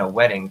and a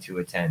wedding to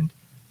attend.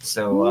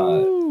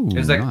 So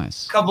there's a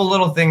couple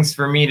little things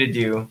for me to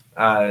do,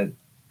 and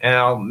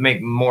I'll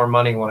make more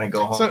money when I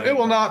go home. So it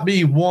will not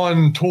be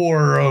one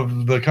tour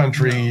of the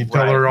country.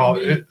 Tell her all.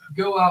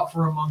 Go out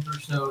for a month or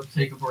so,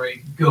 take a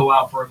break. Go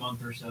out for a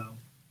month or so.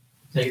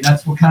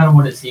 That's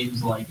what it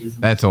seems like.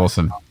 That's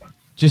awesome.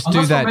 Just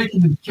Unless do that. We're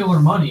making killer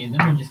money, and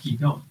then we just keep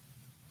going.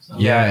 So.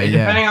 Yeah.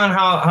 Depending on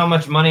how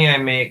much money I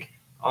make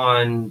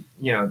on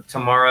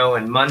tomorrow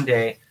and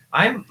Monday,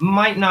 I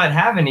might not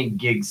have any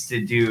gigs to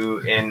do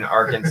in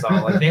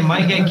Arkansas. Like they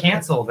might get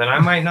canceled, and I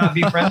might not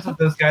be friends with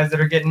those guys that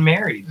are getting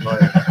married.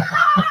 But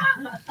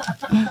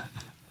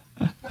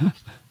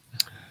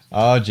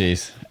oh,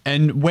 geez.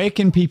 And where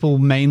can people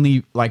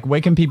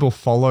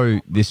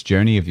follow this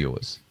journey of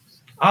yours?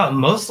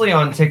 Mostly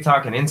on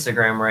TikTok and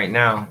Instagram right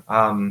now.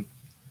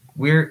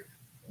 We're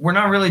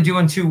not really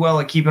doing too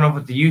well at keeping up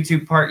with the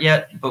YouTube part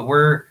yet, but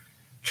we're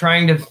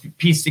trying to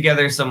piece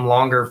together some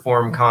longer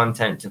form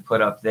content to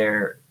put up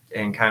there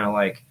and kind of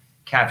like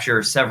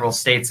capture several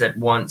states at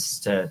once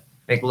to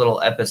make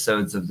little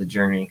episodes of the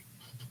journey.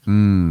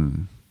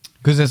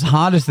 Because as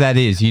hard as that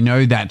is,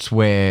 that's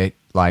where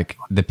like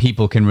the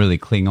people can really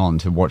cling on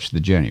to watch the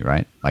journey,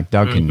 right? Like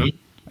Doug can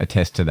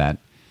attest to that.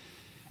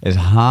 As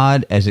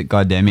hard as it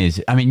goddamn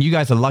is. I mean, you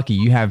guys are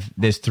lucky.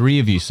 There's 3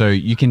 of you, so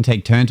you can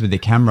take turns with the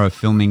camera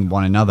filming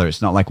one another.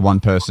 It's not like one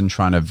person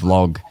trying to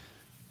vlog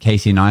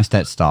Casey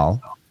Neistat style.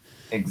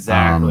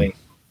 Exactly.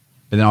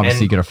 But then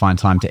obviously you got to find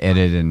time to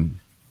edit and.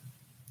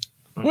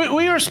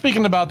 We were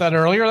speaking about that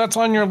earlier. That's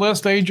on your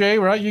list,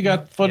 AJ, right? You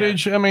got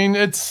footage. Yeah. I mean,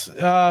 it's,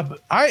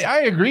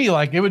 I agree.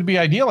 Like it would be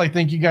ideal. I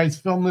think you guys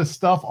film this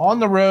stuff on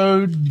the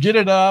road, get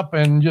it up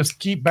and just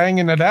keep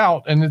banging it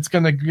out. And it's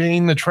going to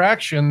gain the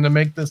traction to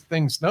make this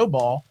thing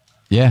snowball.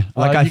 Yeah.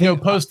 Like I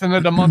think posting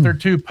it a month or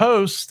two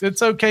post,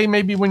 it's okay.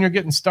 Maybe when you're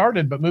getting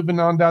started, but moving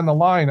on down the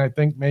line, I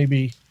think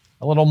maybe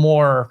a little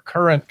more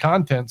current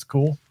content's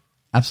cool.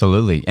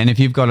 Absolutely. And if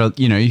you've got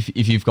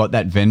if you've got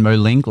that Venmo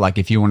link, like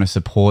if you want to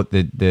support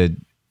the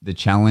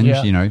challenge,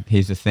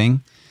 here's the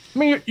thing. I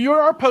mean, you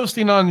are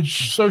posting on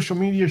social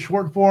media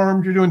short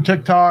forms. You're doing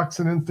TikToks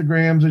and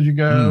Instagrams as you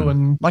go,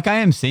 and like I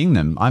am seeing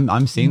them.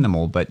 I'm seeing them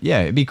all. But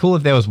yeah, it'd be cool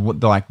if there was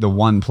like the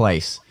one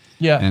place.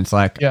 Yeah, and it's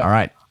like, all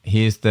right,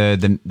 here's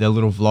the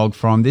little vlog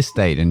from this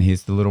state, and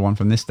here's the little one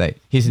from this state.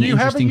 Here's an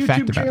interesting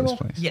fact about this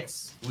place.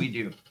 Yes, we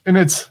do. And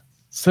it's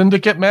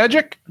Syndicate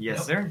Magic.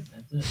 Yes, sir.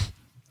 That's it.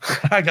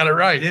 I got it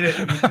right. Did it?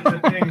 You did the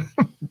thing.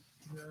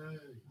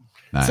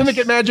 Nice.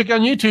 Syndicate Magic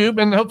on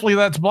YouTube, and hopefully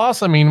that's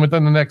blossoming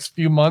within the next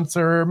few months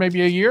or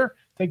maybe a year.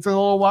 Takes a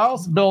little while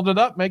to build it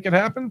up, make it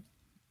happen.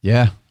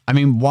 Yeah. I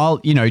mean, while,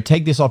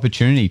 take this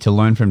opportunity to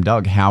learn from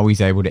Doug how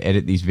he's able to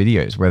edit these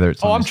videos, whether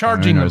it's on I'm his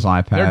charging phone or his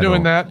iPad. They're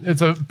doing that.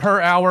 It's a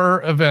per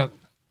hour event.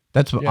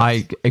 That's what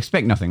I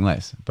expect, nothing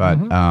less. But,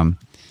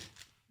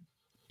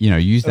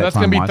 use that. That's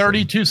going to be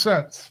 32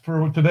 cents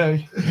for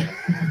today.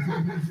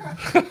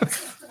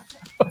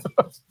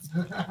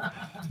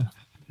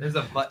 There's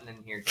a button in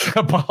here.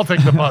 I'll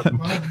take the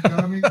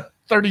button.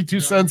 32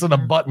 cents and a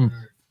button.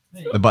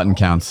 The button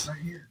counts.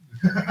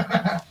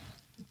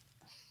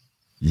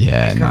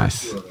 Yeah,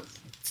 nice.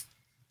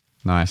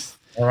 Nice.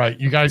 All right,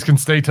 you guys can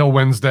stay till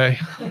Wednesday.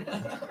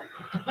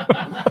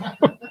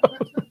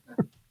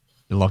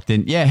 You're locked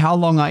in. Yeah, how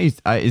long are you?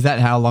 Is that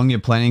how long you're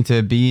planning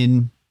to be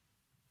in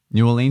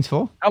New Orleans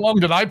for? How long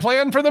did I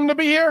plan for them to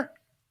be here?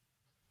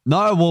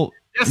 No, well,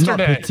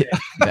 yesterday.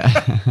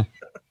 Yeah.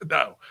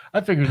 No,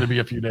 I figured it'd be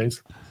a few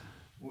days.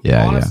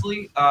 Yeah,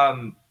 Honestly,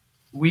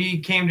 we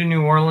came to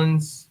New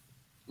Orleans.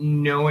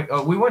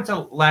 We went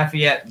to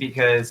Lafayette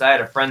because I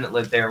had a friend that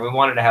lived there. We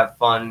wanted to have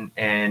fun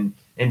and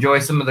enjoy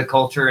some of the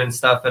culture and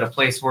stuff at a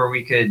place where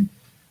we could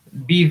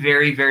be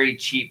very, very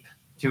cheap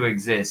to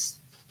exist.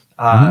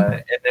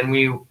 And then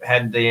we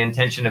had the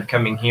intention of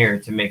coming here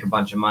to make a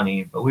bunch of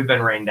money, but we've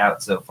been rained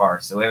out so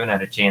far, so we haven't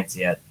had a chance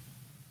yet.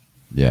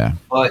 Yeah.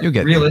 But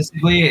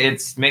realistically,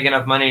 it's make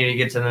enough money to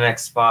get to the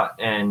next spot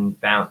and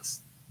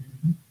bounce.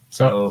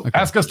 So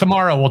ask us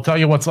tomorrow. We'll tell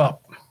you what's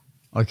up.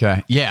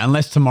 Okay. Yeah,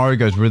 unless tomorrow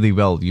goes really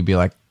well, you'd be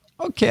like,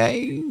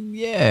 okay,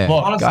 yeah. Well,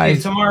 honestly, guys.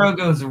 if tomorrow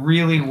goes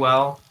really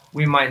well,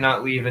 we might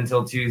not leave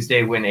until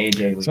Tuesday when AJ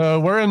leaves. So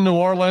we're in New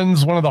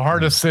Orleans, one of the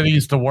hardest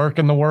cities to work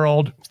in the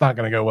world. It's not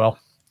going to go well.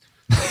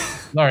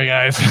 Sorry,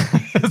 guys.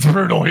 It's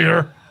brutal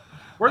here.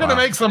 We're going to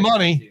make some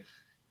money.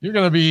 You're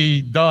going to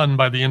be done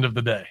by the end of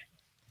the day.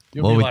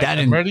 You'll be like,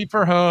 I'm ready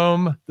for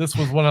home. This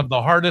was one of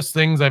the hardest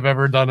things I've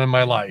ever done in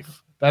my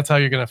life. That's how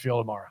you're going to feel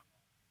tomorrow.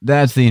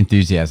 That's the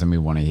enthusiasm we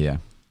want to hear.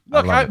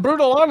 Look,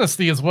 brutal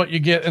honesty is what you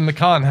get in the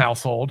Khan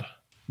household.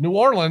 New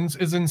Orleans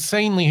is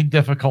insanely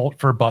difficult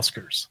for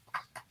buskers.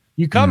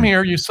 You come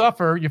here, you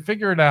suffer, you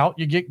figure it out,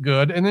 you get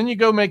good, and then you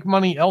go make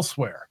money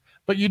elsewhere.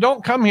 But you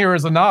don't come here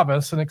as a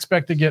novice and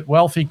expect to get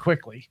wealthy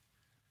quickly.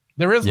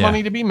 There is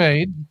money to be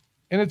made,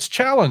 and it's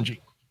challenging.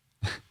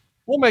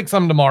 We'll make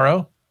some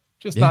tomorrow,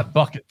 just not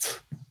buckets.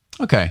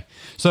 Okay.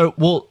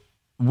 So,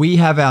 we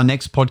have our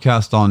next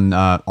podcast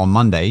on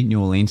Monday,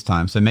 New Orleans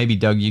time. So maybe,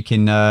 Doug, you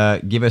can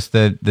give us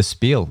the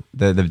spiel,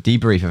 the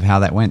debrief of how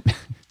that went.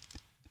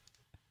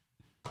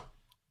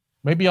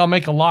 Maybe I'll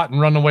make a lot and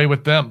run away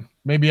with them.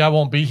 Maybe I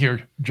won't be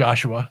here,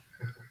 Joshua.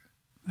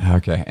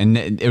 Okay. And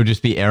it'll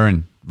just be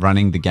Aaron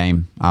running the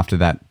game after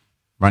that,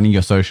 running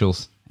your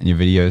socials and your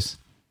videos.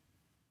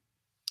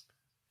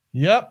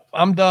 Yep,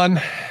 I'm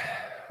done.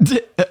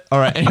 All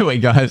right. Anyway,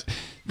 guys,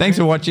 thanks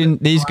for watching.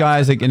 These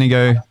guys are going to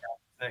go...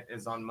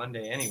 is on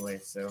Monday anyway,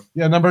 so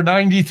yeah, number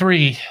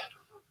 93.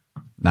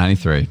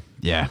 93,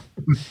 yeah.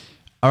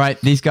 All right,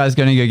 these guys are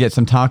going to go get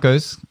some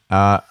tacos.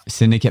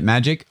 Syndicate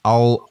Magic.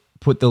 I'll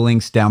put the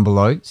links down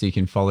below so you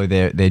can follow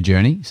their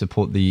journey,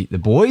 support the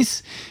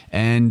boys,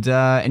 and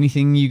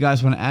anything you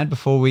guys want to add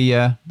before we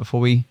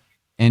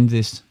end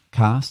this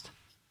cast.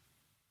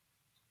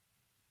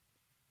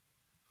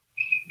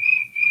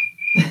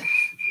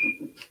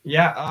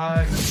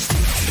 Yeah.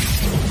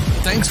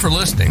 Thanks for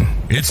listening.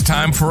 It's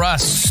time for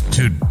us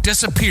to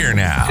disappear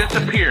now.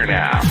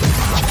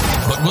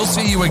 But we'll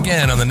see you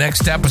again on the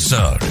next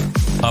episode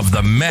of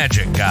The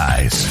Magic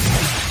Guys.